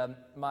 And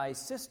my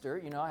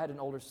sister, I had an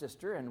older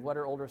sister, and what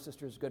her older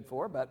sister is good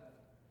for, but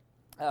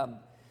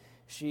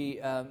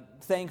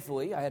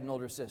thankfully, I had an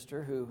older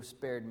sister who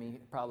spared me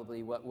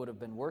probably what would have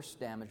been worse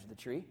damage to the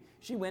tree.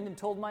 She went and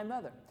told my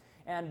mother.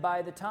 And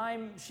by the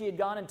time she had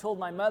gone and told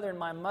my mother, and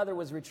my mother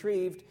was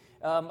retrieved,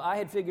 I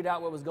had figured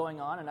out what was going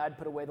on, and I'd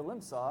put away the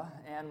limb saw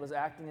and was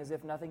acting as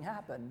if nothing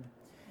happened.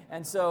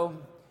 And so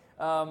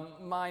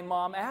my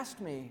mom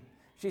asked me,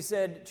 she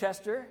said,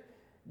 "Chester,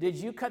 did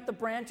you cut the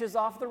branches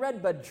off the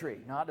redbud tree?"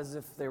 Not as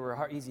if they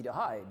were easy to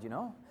hide,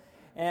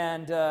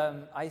 And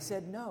I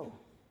said no.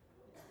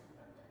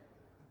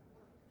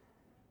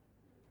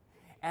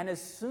 And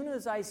as soon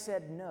as I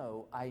said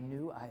no, I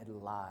knew I had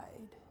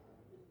lied.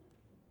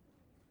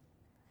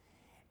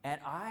 And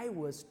I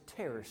was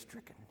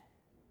terror-stricken.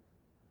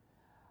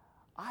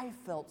 I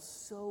felt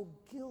so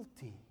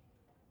guilty.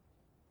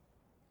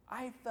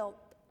 I felt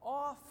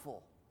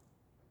awful.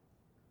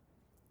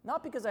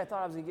 Not because I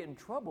thought I was going to get in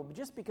trouble, but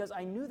just because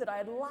I knew that I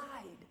had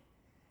lied.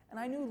 And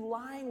I knew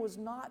lying was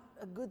not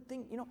a good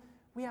thing.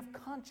 We have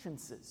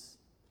consciences.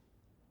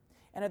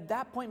 And at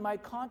that point, my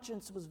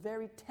conscience was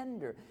very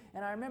tender.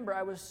 And I remember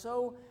I was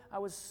so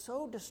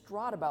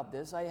distraught about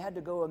this, I had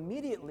to go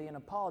immediately and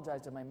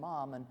apologize to my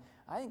mom. And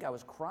I think I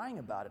was crying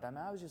about it.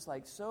 I was just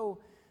like so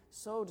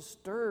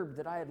disturbed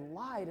that I had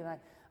lied. And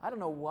I don't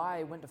know why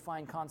I went to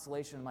find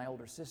consolation in my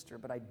older sister,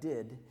 but I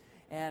did.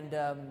 And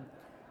I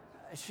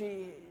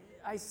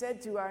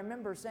said to her, I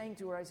remember saying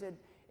to her, I said,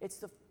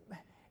 it's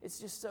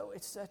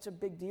such a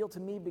big deal to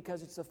me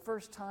because it's the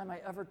first time I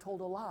ever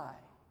told a lie.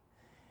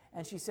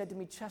 And she said to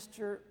me,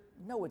 "Chester,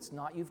 no, it's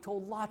not. You've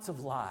told lots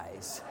of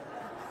lies."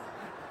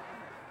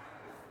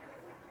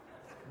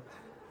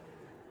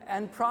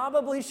 And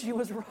probably she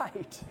was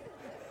right.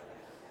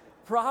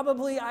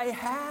 Probably I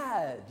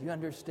had, you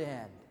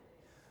understand.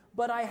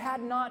 But I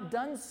had not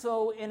done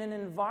so in an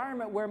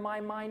environment where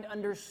my mind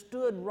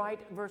understood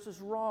right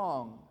versus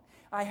wrong.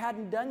 I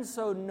hadn't done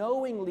so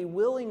knowingly,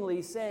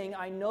 willingly, saying,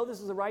 I know this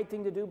is the right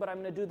thing to do, but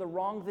I'm going to do the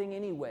wrong thing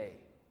anyway.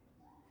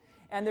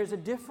 And there's a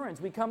difference.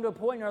 We come to a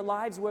point in our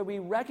lives where we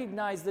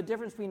recognize the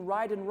difference between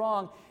right and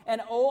wrong. And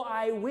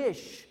I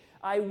wish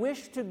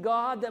to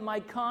God that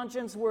my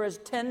conscience were as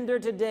tender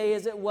today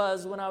as it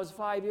was when I was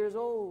 5 years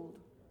old.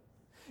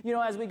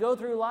 As we go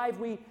through life,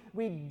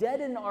 we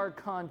deaden our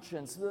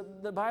conscience.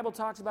 The Bible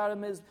talks about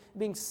them as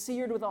being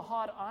seared with a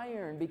hot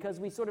iron because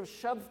we sort of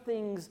shove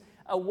things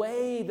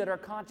away that our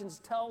conscience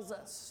tells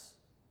us.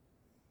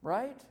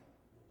 Right?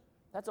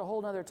 That's a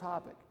whole other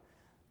topic.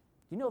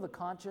 The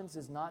conscience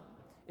is not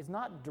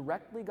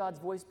directly God's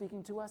voice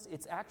speaking to us.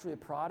 It's actually a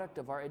product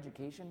of our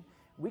education.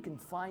 We can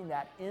find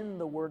that in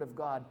the Word of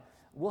God.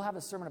 We'll have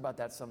a sermon about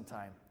that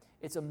sometime.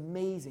 It's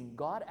amazing.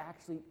 God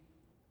actually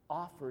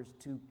offers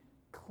to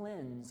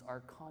cleanse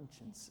our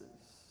consciences.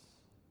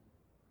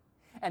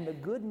 And the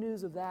good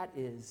news of that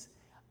is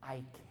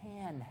I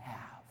can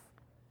have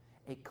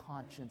a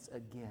conscience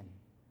again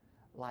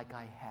like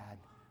I had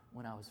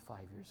when I was 5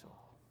 years old.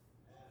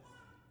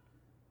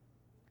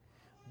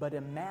 But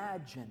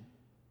imagine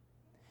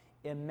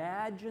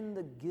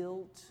the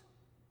guilt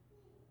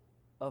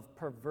of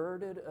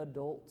perverted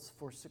adults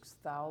for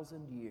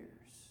 6,000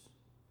 years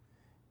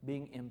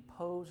being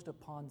imposed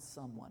upon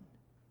someone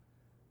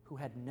who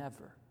had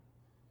never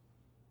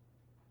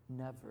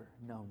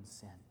known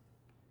sin.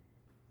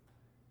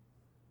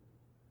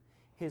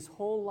 His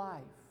whole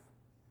life,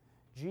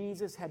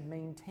 Jesus had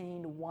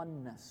maintained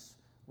oneness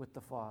with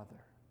the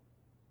Father.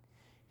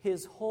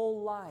 His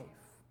whole life,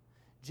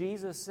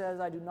 Jesus says,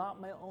 I do not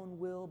my own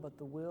will, but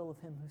the will of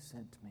him who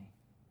sent me.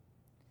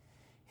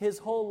 His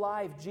whole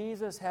life,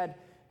 Jesus had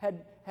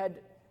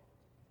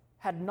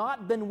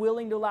not been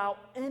willing to allow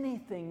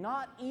anything,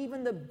 not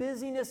even the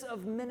busyness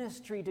of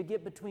ministry, to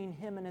get between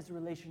him and his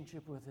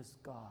relationship with his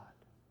God,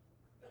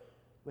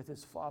 with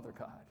his Father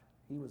God.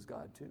 He was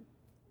God too.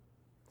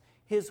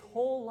 His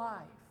whole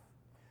life,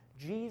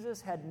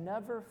 Jesus had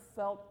never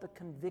felt the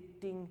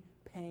convicting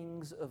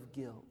pangs of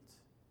guilt.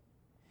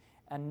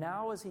 And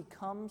now as he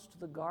comes to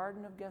the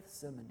Garden of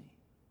Gethsemane,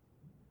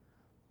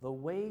 the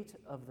weight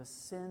of the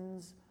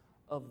sins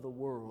of the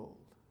world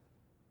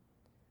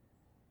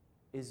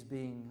is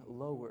being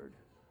lowered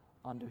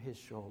onto his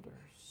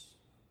shoulders.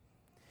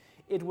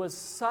 It was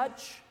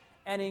such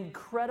an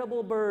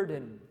incredible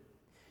burden.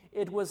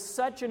 It was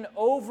such an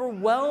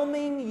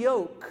overwhelming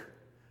yoke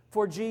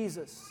for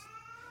Jesus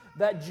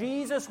that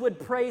Jesus would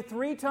pray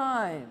 3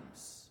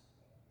 times.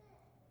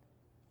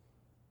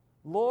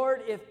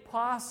 Lord, if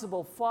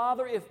possible,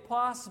 Father, if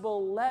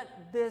possible,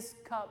 let this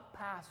cup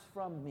pass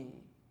from me.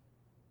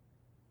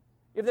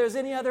 If there's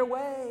any other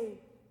way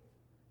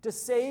to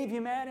save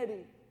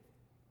humanity,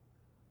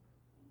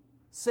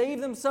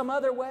 Save them some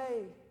other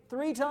way.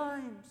 3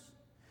 times.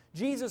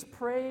 Jesus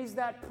prays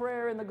that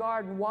prayer in the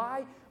garden.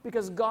 Why?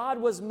 Because God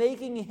was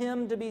making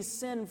him to be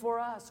sin for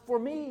us, for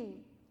me.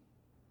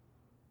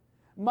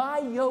 My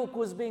yoke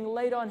was being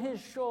laid on his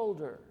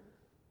shoulder.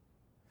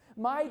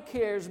 My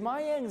cares,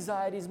 my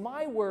anxieties,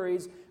 my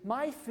worries,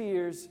 my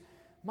fears,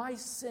 my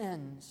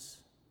sins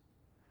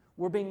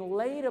were being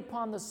laid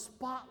upon the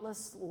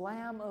spotless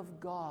Lamb of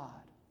God,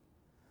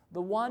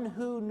 the one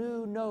who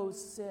knew no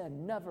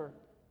sin, never,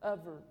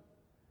 ever.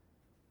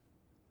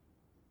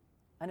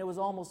 And it was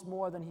almost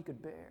more than he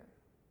could bear.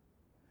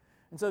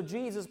 And so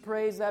Jesus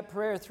prays that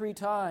prayer 3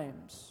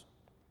 times.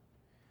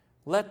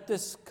 Let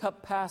this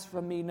cup pass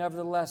from me,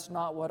 nevertheless,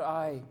 not what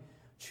I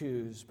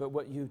choose, but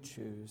what you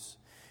choose.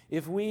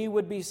 If we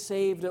would be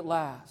saved at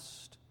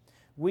last,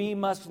 we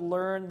must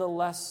learn the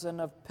lesson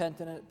of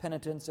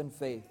penitence and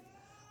faith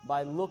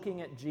by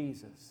looking at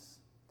Jesus,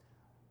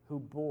 who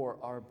bore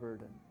our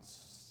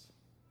burdens.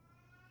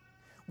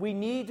 We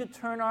need to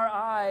turn our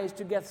eyes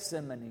to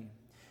Gethsemane.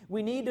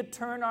 We need to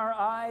turn our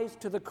eyes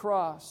to the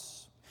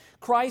cross.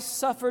 Christ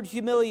suffered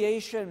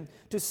humiliation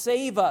to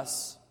save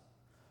us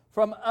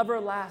from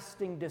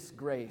everlasting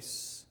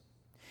disgrace.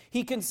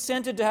 He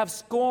consented to have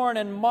scorn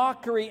and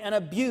mockery and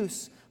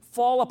abuse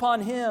fall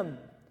upon him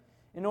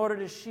in order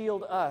to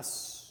shield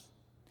us.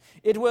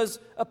 It was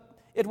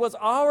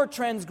our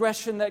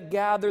transgression that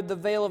gathered the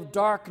veil of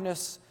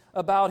darkness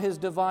about his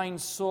divine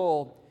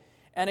soul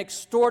and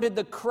extorted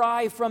the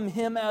cry from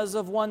him as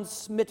of one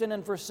smitten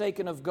and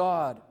forsaken of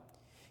God.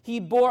 He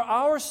bore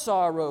our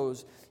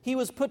sorrows. He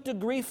was put to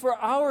grief for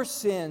our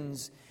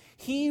sins.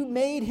 He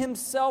made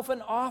himself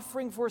an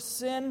offering for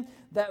sin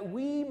that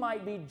we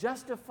might be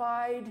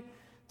justified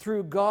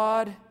through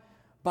God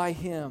by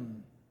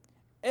him.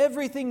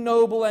 Everything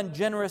noble and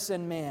generous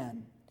in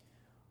man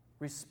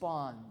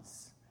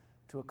responds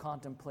to a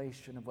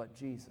contemplation of what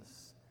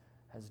Jesus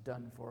has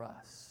done for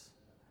us.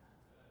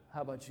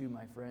 How about you,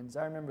 my friends?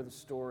 I remember the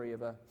story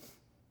of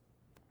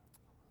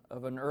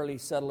an early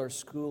settler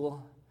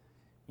school.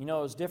 You know,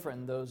 it was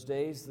different in those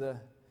days. The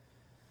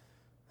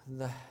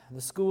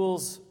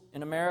schools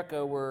in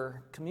America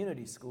were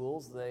community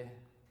schools. The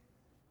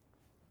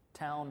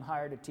town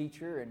hired a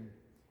teacher, and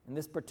in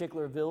this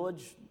particular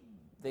village,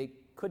 they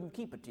couldn't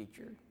keep a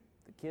teacher.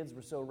 The kids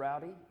were so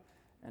rowdy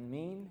and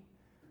mean.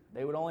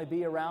 They would only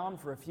be around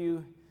for a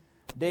few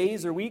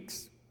days or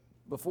weeks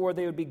before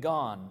they would be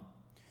gone.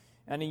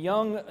 And a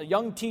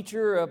young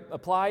teacher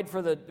applied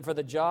for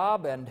the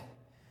job, and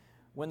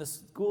when the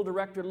school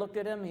director looked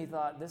at him, he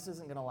thought, this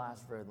isn't going to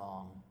last very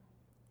long.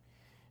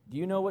 Do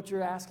you know what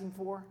you're asking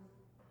for?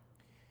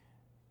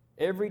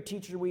 Every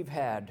teacher we've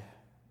had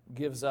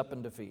gives up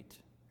in defeat.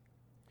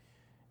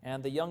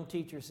 And the young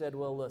teacher said,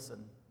 well,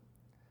 listen,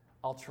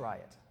 I'll try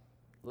it.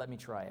 Let me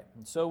try it.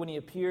 And so when he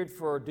appeared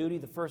for duty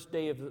the first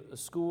day of the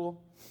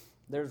school,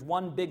 there's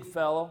one big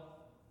fellow,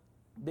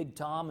 Big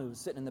Tom, who was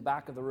sitting in the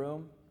back of the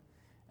room,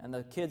 and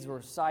the kids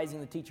were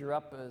sizing the teacher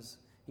up as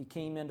he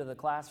came into the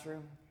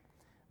classroom.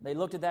 They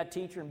looked at that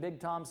teacher, and Big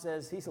Tom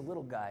says, he's a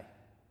little guy.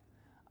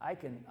 I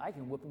can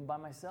whip him by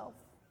myself.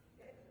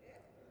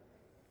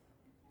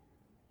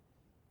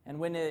 And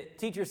when the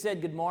teacher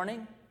said good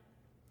morning,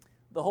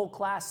 the whole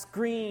class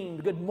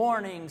screamed good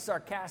morning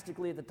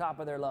sarcastically at the top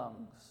of their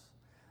lungs.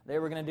 They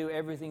were going to do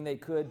everything they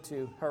could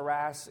to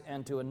harass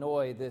and to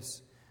annoy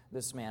this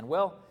man.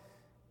 Well,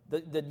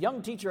 the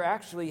young teacher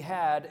actually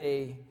had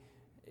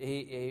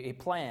a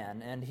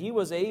plan, and he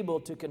was able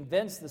to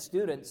convince the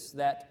students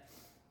that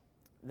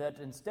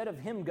instead of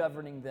him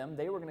governing them,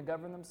 they were going to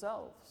govern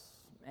themselves.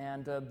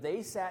 And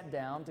they sat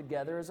down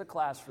together as a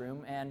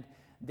classroom, and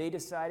they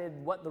decided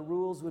what the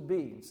rules would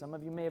be. Some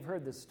of you may have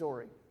heard this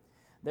story.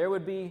 There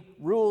would be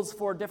rules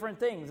for different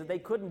things that they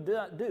couldn't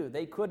do.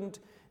 They couldn't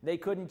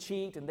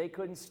cheat, and they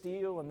couldn't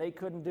steal, and they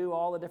couldn't do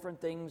all the different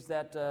things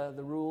that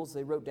the rules,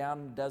 they wrote down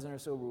a dozen or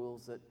so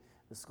rules that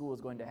the school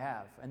was going to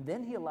have. And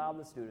then he allowed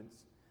the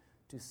students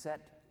to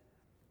set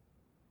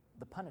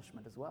the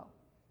punishment as well.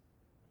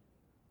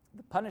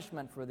 The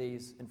punishment for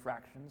these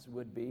infractions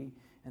would be,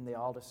 and they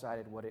all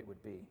decided what it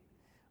would be.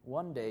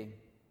 One day,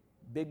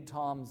 Big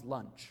Tom's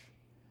lunch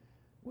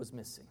was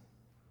missing.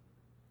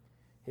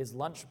 His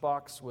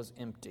lunchbox was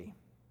empty.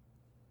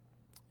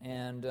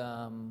 And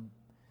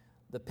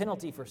the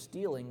penalty for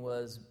stealing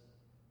was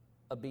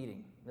a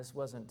beating. This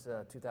wasn't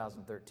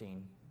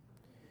 2013.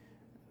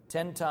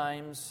 10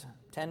 times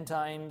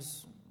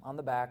on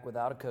the back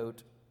without a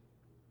coat.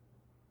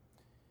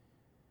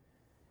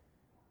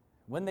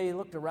 When they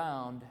looked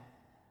around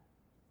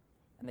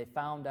and they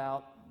found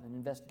out, an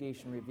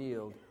investigation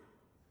revealed,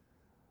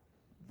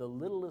 the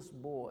littlest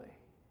boy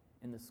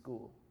in the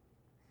school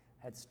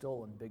had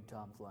stolen Big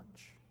Tom's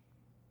lunch.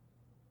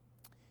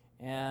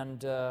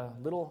 And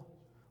little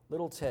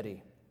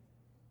Teddy.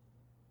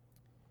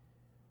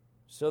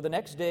 So the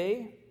next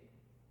day,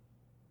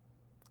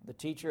 the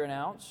teacher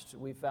announced,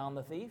 we found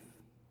the thief,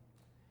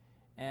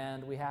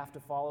 and we have to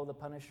follow the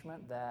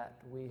punishment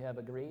that we have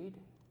agreed.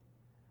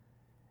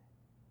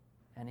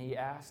 And he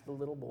asked the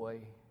little boy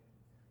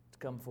to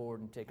come forward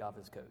and take off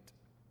his coat.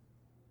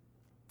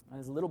 And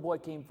as the little boy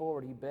came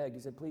forward, he begged.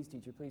 He said, please,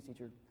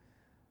 teacher,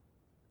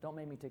 don't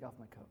make me take off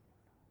my coat.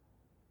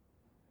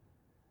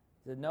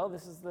 He said, no,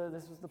 this is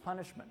the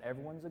punishment.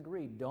 Everyone's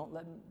agreed.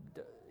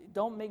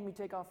 Don't make me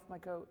take off my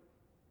coat.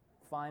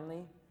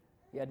 Finally,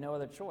 he had no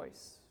other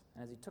choice.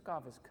 And as he took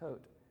off his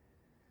coat,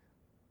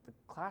 the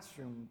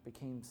classroom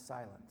became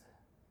silent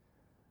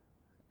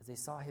as they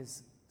saw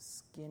his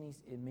skinny,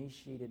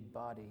 emaciated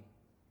body.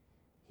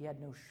 He had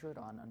no shirt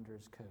on under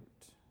his coat.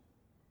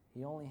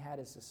 He only had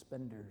his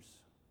suspenders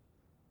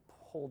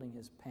holding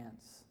his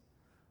pants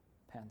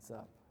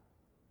up.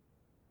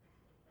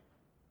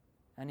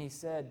 And he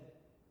said,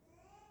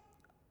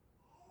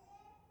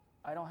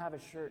 I don't have a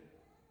shirt.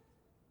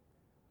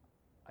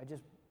 I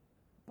just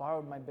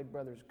borrowed my big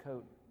brother's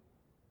coat.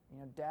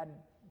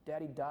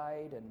 Daddy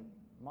died and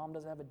Mom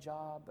doesn't have a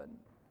job and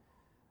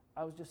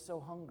I was just so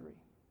hungry.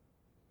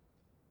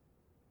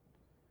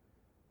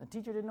 The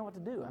teacher didn't know what to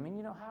do.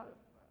 How?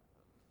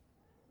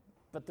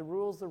 But the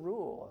rule's the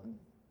rule. And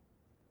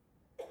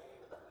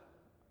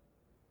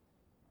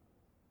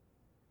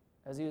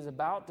as he was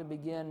about to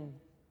begin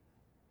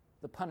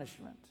the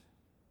punishment,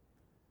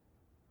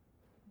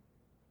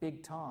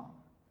 Big Tom,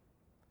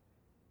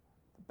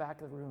 the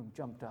back of the room,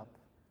 jumped up.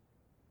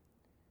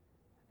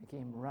 He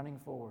came running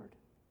forward.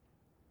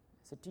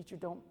 He said, teacher,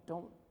 don't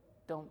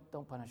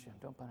punish him.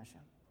 Don't punish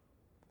him.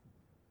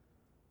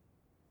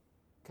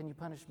 Can you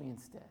punish me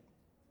instead?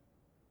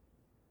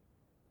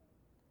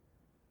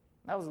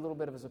 That was a little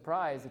bit of a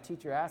surprise. The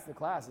teacher asked the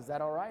class, is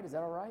that all right? Is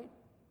that all right?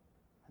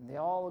 And they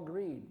all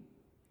agreed.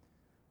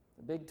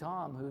 The Big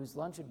Tom, whose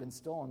lunch had been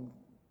stolen,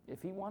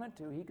 if he wanted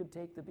to, he could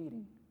take the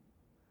beating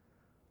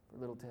for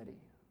little Teddy.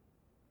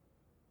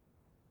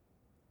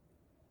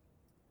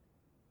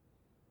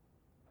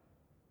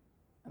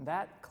 And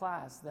that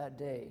class that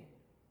day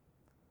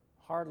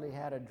hardly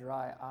had a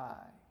dry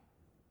eye.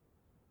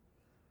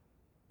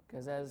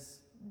 Because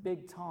as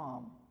Big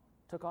Tom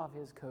took off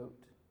his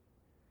coat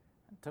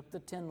and took the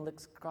 10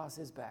 licks across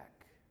his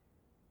back,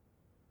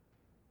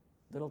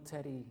 little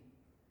Teddy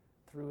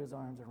threw his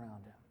arms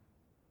around him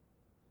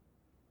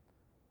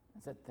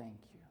and said, thank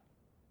you.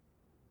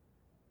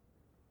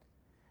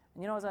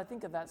 And as I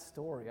think of that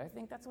story, I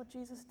think that's what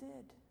Jesus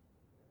did.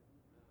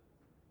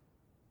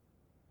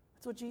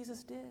 That's what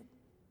Jesus did.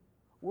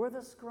 We're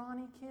the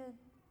scrawny kid.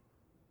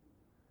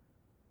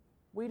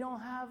 We don't,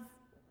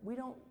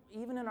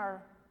 even in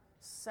our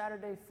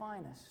Saturday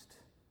finest,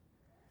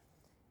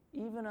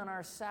 even in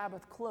our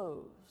Sabbath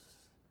clothes,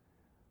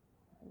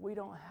 we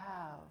don't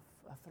have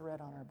a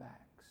thread on our backs.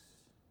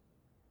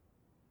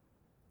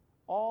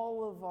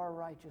 All of our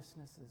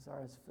righteousnesses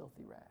are as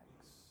filthy rags.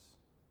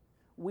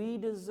 We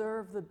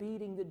deserve the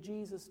beating that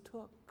Jesus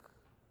took.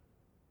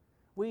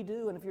 We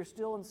do, and if you're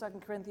still in 2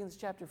 Corinthians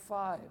chapter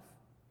 5,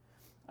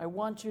 I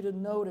want you to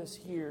notice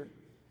here,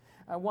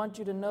 I want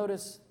you to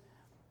notice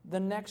the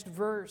next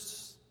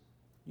verse.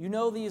 You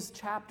know these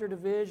chapter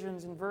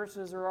divisions and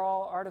verses are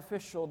all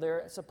artificial.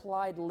 They're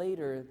supplied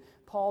later.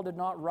 Paul did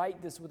not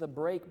write this with a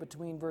break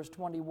between verse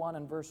 21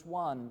 and verse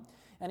 1.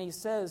 And he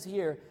says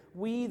here,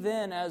 we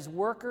then, as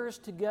workers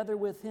together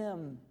with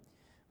him,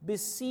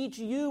 beseech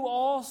you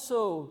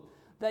also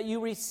that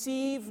you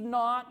receive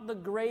not the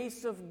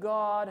grace of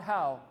God,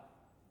 how?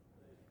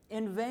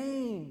 In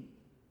vain.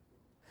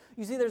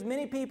 You see, there's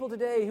many people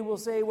today who will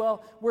say,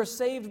 well, we're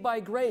saved by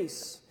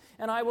grace.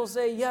 And I will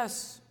say,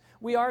 yes,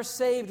 we are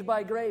saved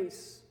by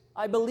grace.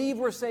 I believe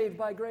we're saved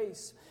by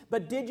grace.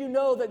 But did you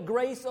know that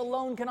grace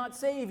alone cannot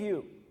save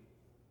you?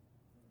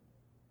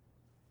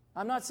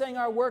 I'm not saying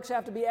our works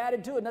have to be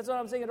added to it. That's not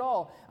what I'm saying at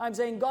all. I'm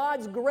saying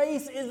God's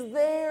grace is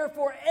there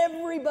for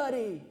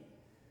everybody.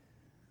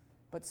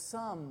 But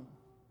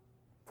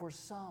for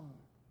some,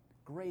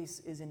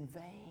 grace is in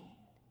vain.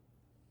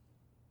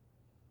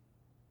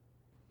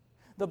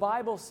 The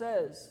Bible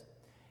says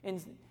in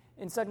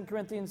 2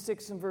 Corinthians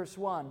 6 and verse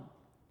 1,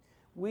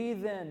 we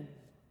then,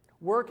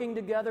 working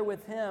together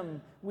with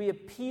him, we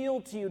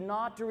appeal to you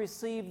not to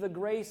receive the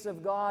grace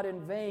of God in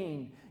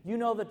vain. You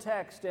know the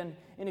text in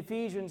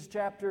Ephesians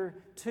chapter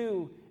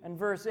 2 and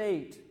verse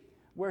 8,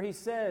 where he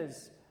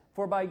says,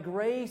 for by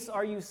grace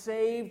are you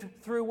saved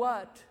through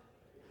what?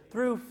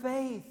 Through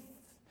faith.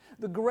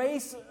 The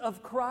grace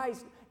of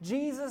Christ.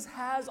 Jesus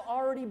has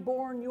already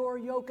borne your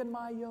yoke and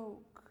my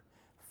yoke.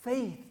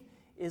 Faith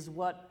is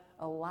what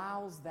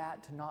allows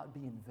that to not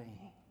be in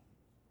vain.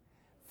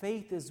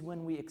 Faith is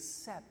when we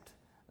accept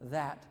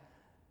that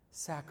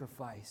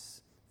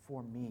sacrifice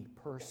for me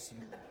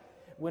personally.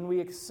 When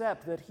we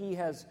accept that he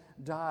has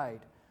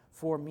died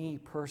for me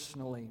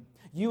personally.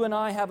 You and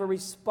I have a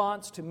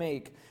response to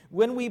make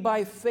when we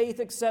by faith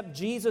accept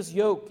Jesus'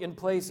 yoke in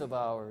place of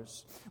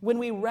ours. When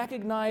we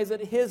recognize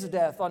that his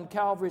death on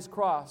Calvary's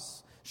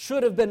cross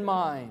should have been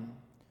mine,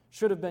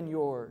 should have been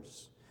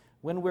yours.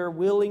 When we're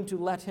willing to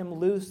let him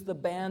loose the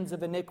bands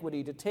of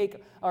iniquity, to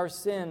take our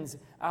sins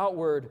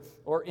outward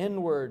or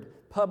inward,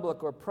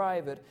 public or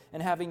private,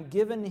 and having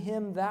given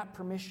him that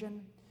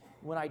permission,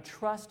 when I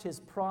trust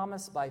his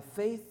promise by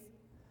faith,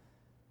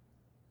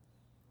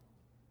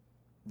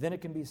 then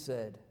it can be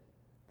said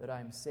that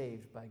I am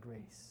saved by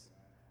grace.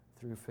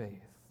 through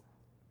faith.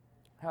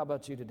 How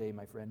about you today,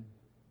 my friend?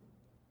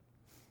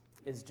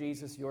 Is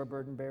Jesus your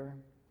burden bearer?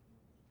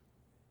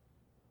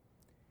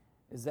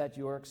 Is that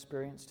your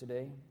experience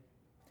today?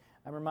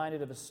 I'm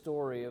reminded of a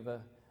story of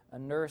a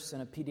nurse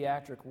in a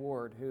pediatric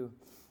ward who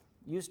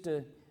used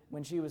to,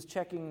 when she was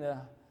checking the,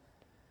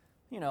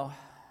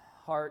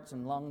 hearts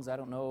and lungs, I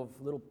don't know, of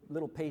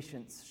little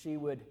patients, she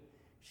would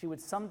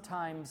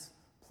sometimes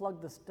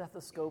plug the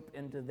stethoscope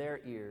into their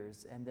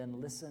ears and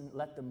then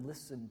let them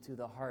listen to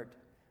the heart,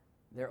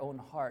 their own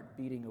heart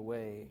beating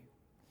away.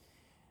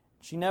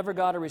 She never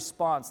got a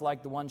response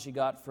like the one she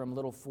got from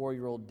little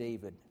 4-year-old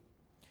David.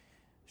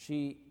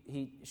 She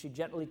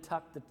gently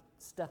tucked the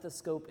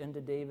stethoscope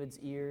into David's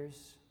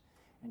ears,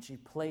 and she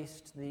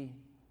placed the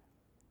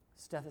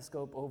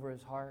stethoscope over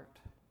his heart.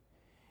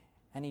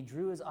 And he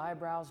drew his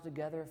eyebrows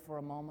together for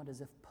a moment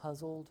as if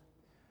puzzled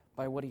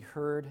by what he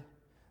heard,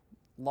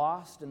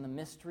 lost in the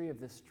mystery of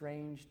this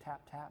strange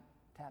tap, tap,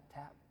 tap,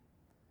 tap,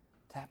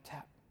 tap,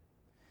 tap.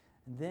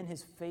 And then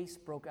his face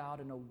broke out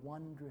in a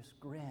wondrous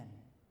grin.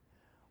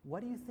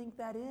 "What do you think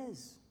that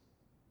is?"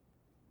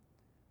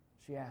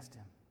 she asked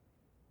him.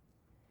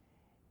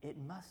 "It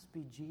must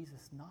be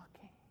Jesus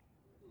knocking."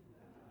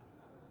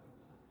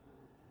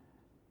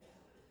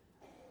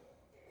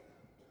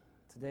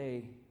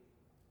 Today,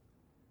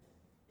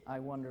 I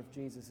wonder if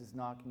Jesus is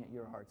knocking at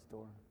your heart's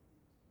door.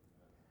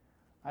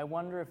 I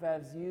wonder if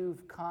as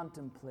you've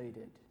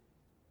contemplated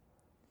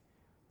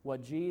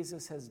what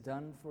Jesus has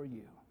done for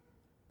you,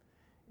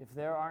 if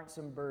there aren't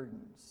some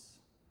burdens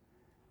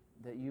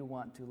that you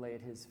want to lay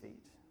at his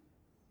feet.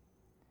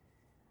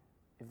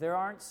 If there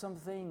aren't some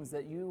things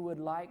that you would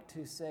like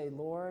to say,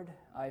 "Lord,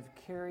 I've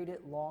carried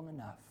it long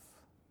enough.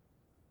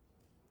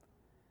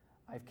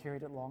 I've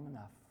carried it long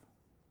enough.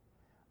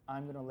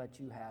 I'm going to let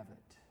you have it.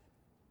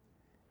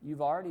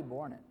 You've already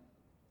borne it.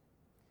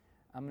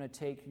 I'm going to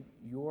take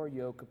your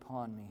yoke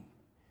upon me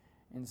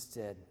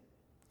instead."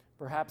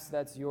 Perhaps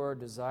that's your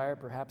desire.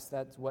 Perhaps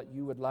that's what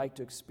you would like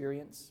to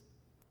experience.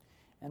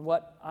 And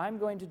what I'm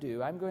going to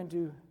do, I'm going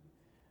to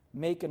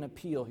make an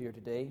appeal here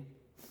today.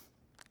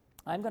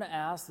 I'm going to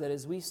ask that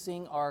as we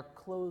sing our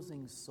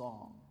closing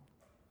song,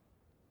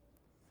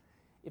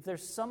 if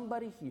there's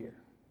somebody here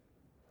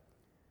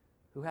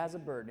who has a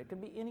burden, it could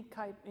be any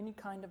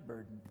kind of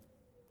burden,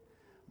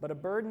 but a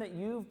burden that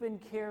you've been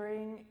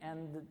carrying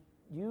and that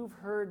you've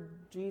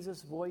heard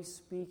Jesus' voice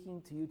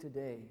speaking to you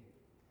today,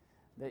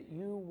 that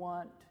you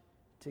want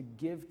to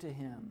give to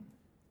him,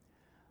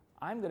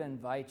 I'm going to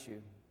invite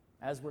you,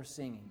 as we're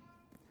singing,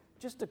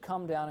 just to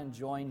come down and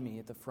join me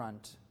at the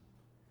front.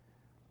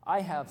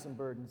 I have some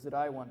burdens that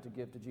I want to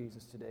give to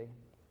Jesus today.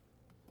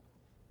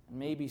 And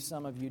maybe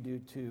some of you do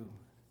too.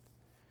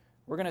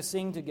 We're going to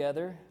sing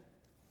together,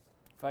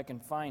 if I can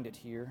find it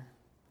here,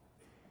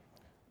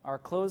 our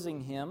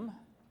closing hymn,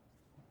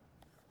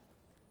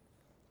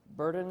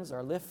 "Burdens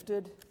Are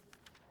Lifted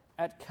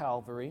at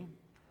Calvary,"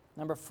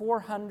 number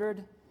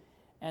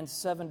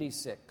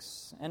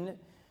 476. And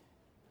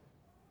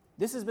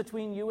this is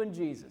between you and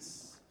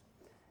Jesus.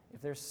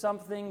 If there's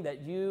something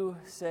that you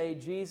say,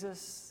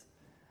 "Jesus,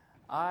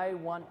 I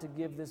want to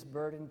give this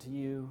burden to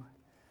you.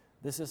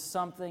 This is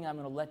something I'm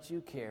going to let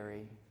you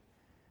carry,"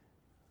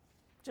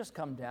 just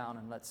come down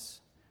and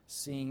let's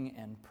sing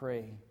and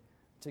pray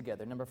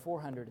together. Number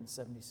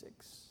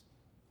 476.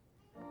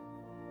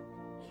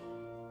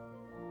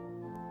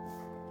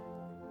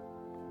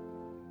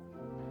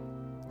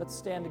 Let's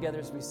stand together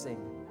as we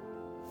sing.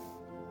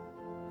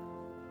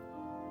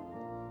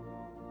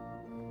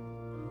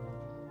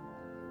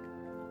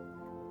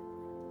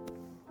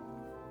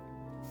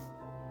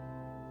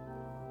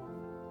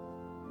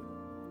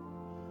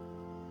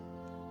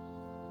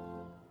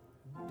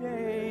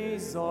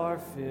 Days are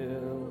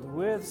filled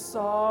with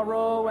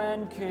sorrow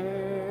and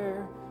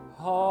care,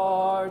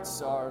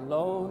 hearts are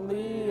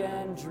lonely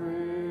and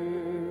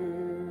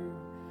drear.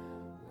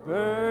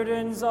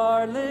 Burdens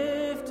are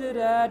lifted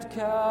at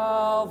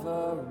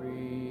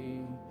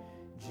Calvary,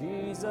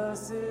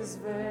 Jesus is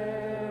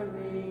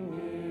very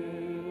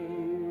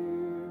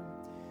near.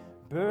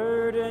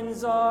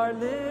 Burdens are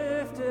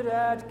lifted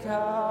at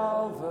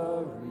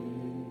Calvary,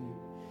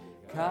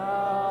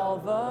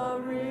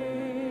 Calvary,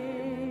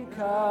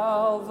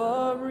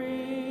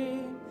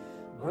 Calvary.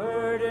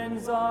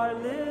 Burdens are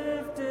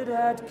lifted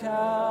at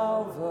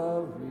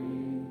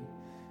Calvary,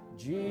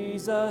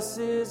 Jesus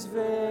is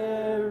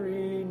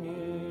very near.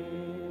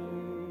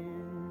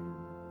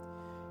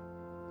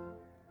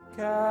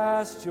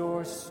 Cast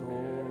your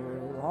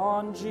soul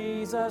on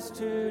Jesus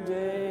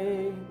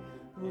today,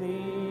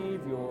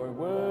 leave your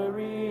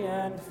worry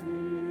and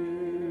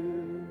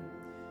fear.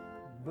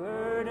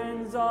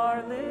 Burdens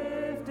are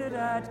lifted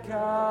at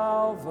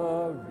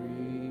Calvary,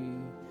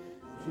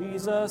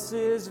 Jesus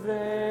is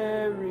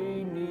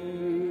very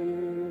near.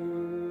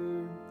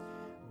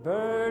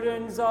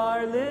 Burdens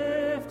are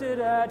lifted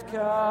at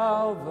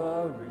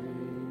Calvary,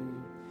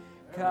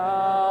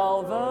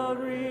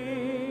 Calvary,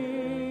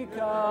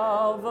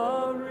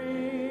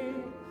 Calvary.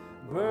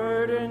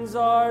 Burdens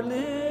are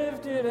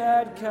lifted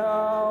at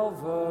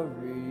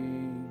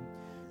Calvary,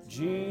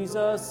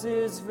 Jesus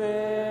is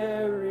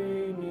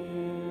very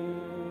near.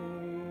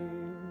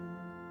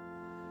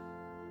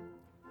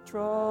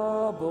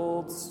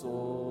 Troubled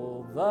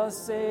soul, the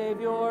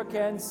Savior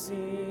can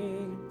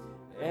see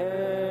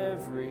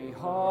every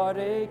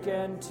heartache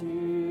and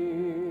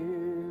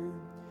tear.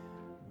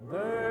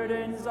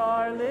 Burdens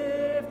are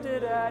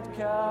lifted at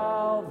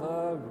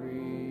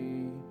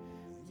Calvary.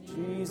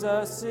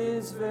 Jesus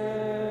is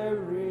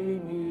very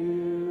near.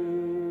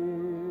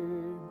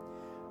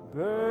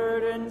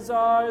 Burdens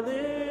are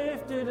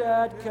lifted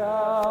at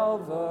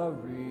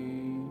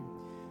Calvary.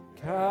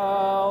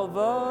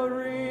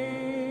 Calvary,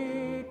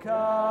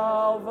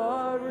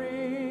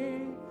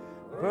 Calvary.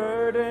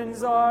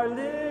 Burdens are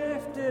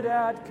lifted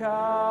at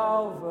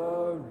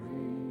Calvary.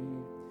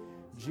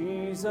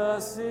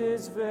 Jesus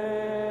is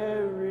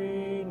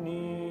very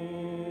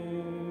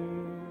near.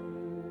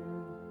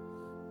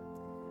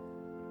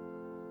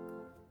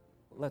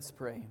 Let's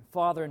pray.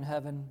 Father in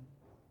heaven,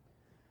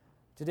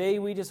 today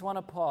we just want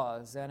to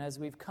pause, and as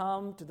we've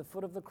come to the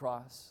foot of the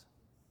cross,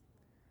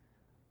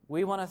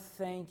 we want to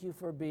thank you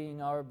for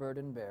being our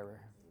burden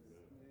bearer.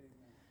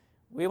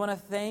 We want to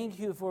thank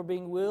you for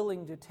being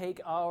willing to take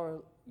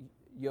our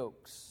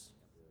yokes,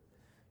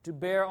 to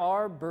bear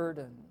our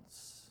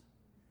burdens.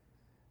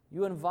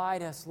 You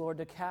invite us, Lord,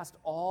 to cast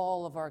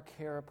all of our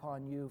care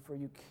upon you, for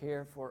you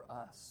care for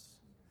us.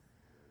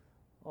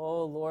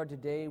 Oh, Lord,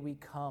 today we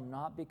come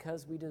not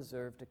because we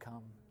deserve to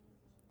come,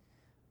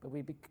 but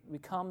we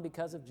come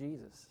because of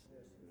Jesus.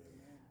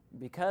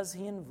 Because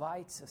he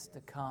invites us to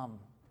come,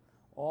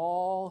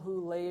 all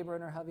who labor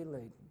and are heavy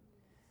laden,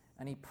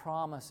 and he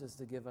promises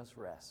to give us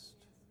rest.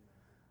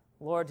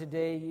 Lord,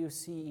 today you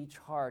see each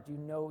heart, you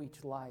know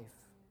each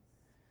life.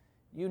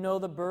 You know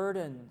the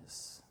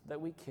burdens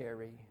that we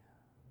carry,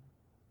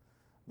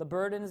 the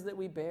burdens that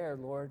we bear,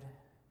 Lord.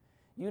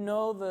 You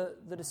know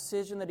the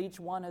decision that each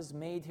one has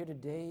made here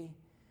today.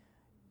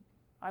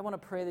 I want to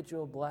pray that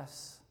you'll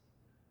bless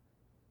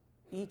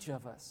each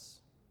of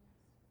us,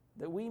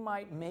 that we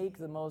might make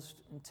the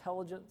most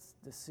intelligent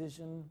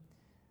decision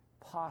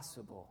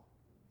possible,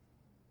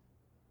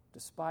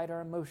 despite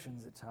our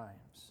emotions at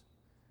times,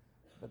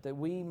 but that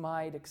we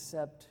might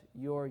accept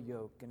your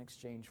yoke in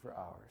exchange for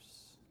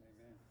ours.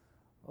 Amen.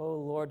 Oh,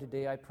 Lord,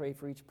 today I pray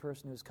for each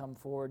person who's come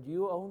forward.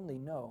 You only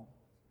know.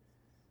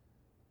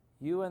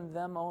 You and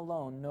them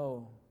alone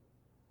know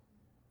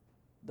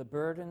the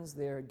burdens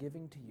they are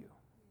giving to you.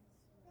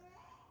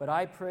 But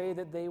I pray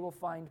that they will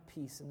find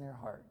peace in their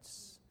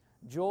hearts,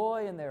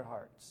 joy in their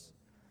hearts,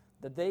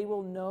 that they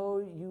will know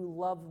you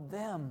love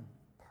them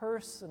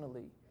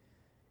personally,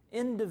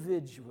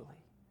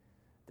 individually,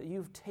 that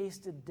you've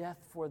tasted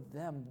death for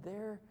them,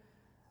 their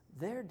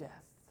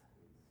death,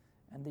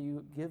 and that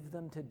you give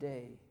them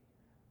today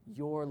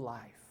your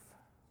life.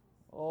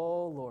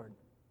 Oh, Lord,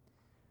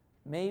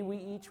 may we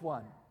each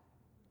one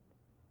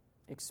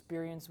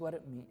experience what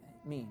it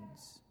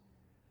means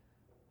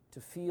to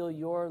feel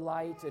your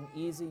light and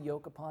easy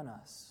yoke upon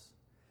us.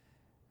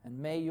 And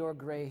may your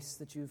grace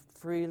that you've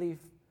freely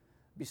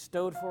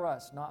bestowed for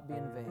us not be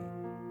in vain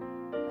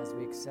as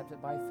we accept it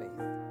by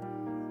faith.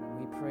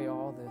 We pray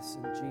all this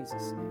in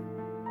Jesus' name.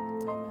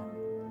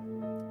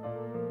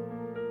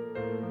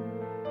 Amen.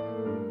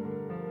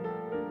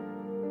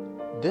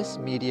 This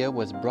media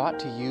was brought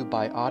to you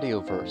by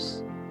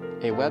Audioverse,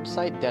 a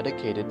website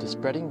dedicated to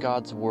spreading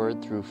God's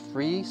Word through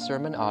free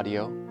sermon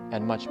audio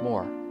and much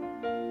more.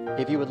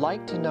 If you would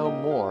like to know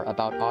more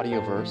about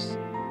Audioverse,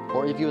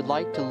 or if you would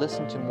like to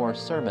listen to more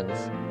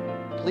sermons,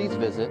 please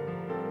visit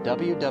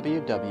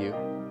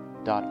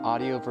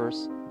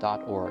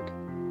www.audioverse.org.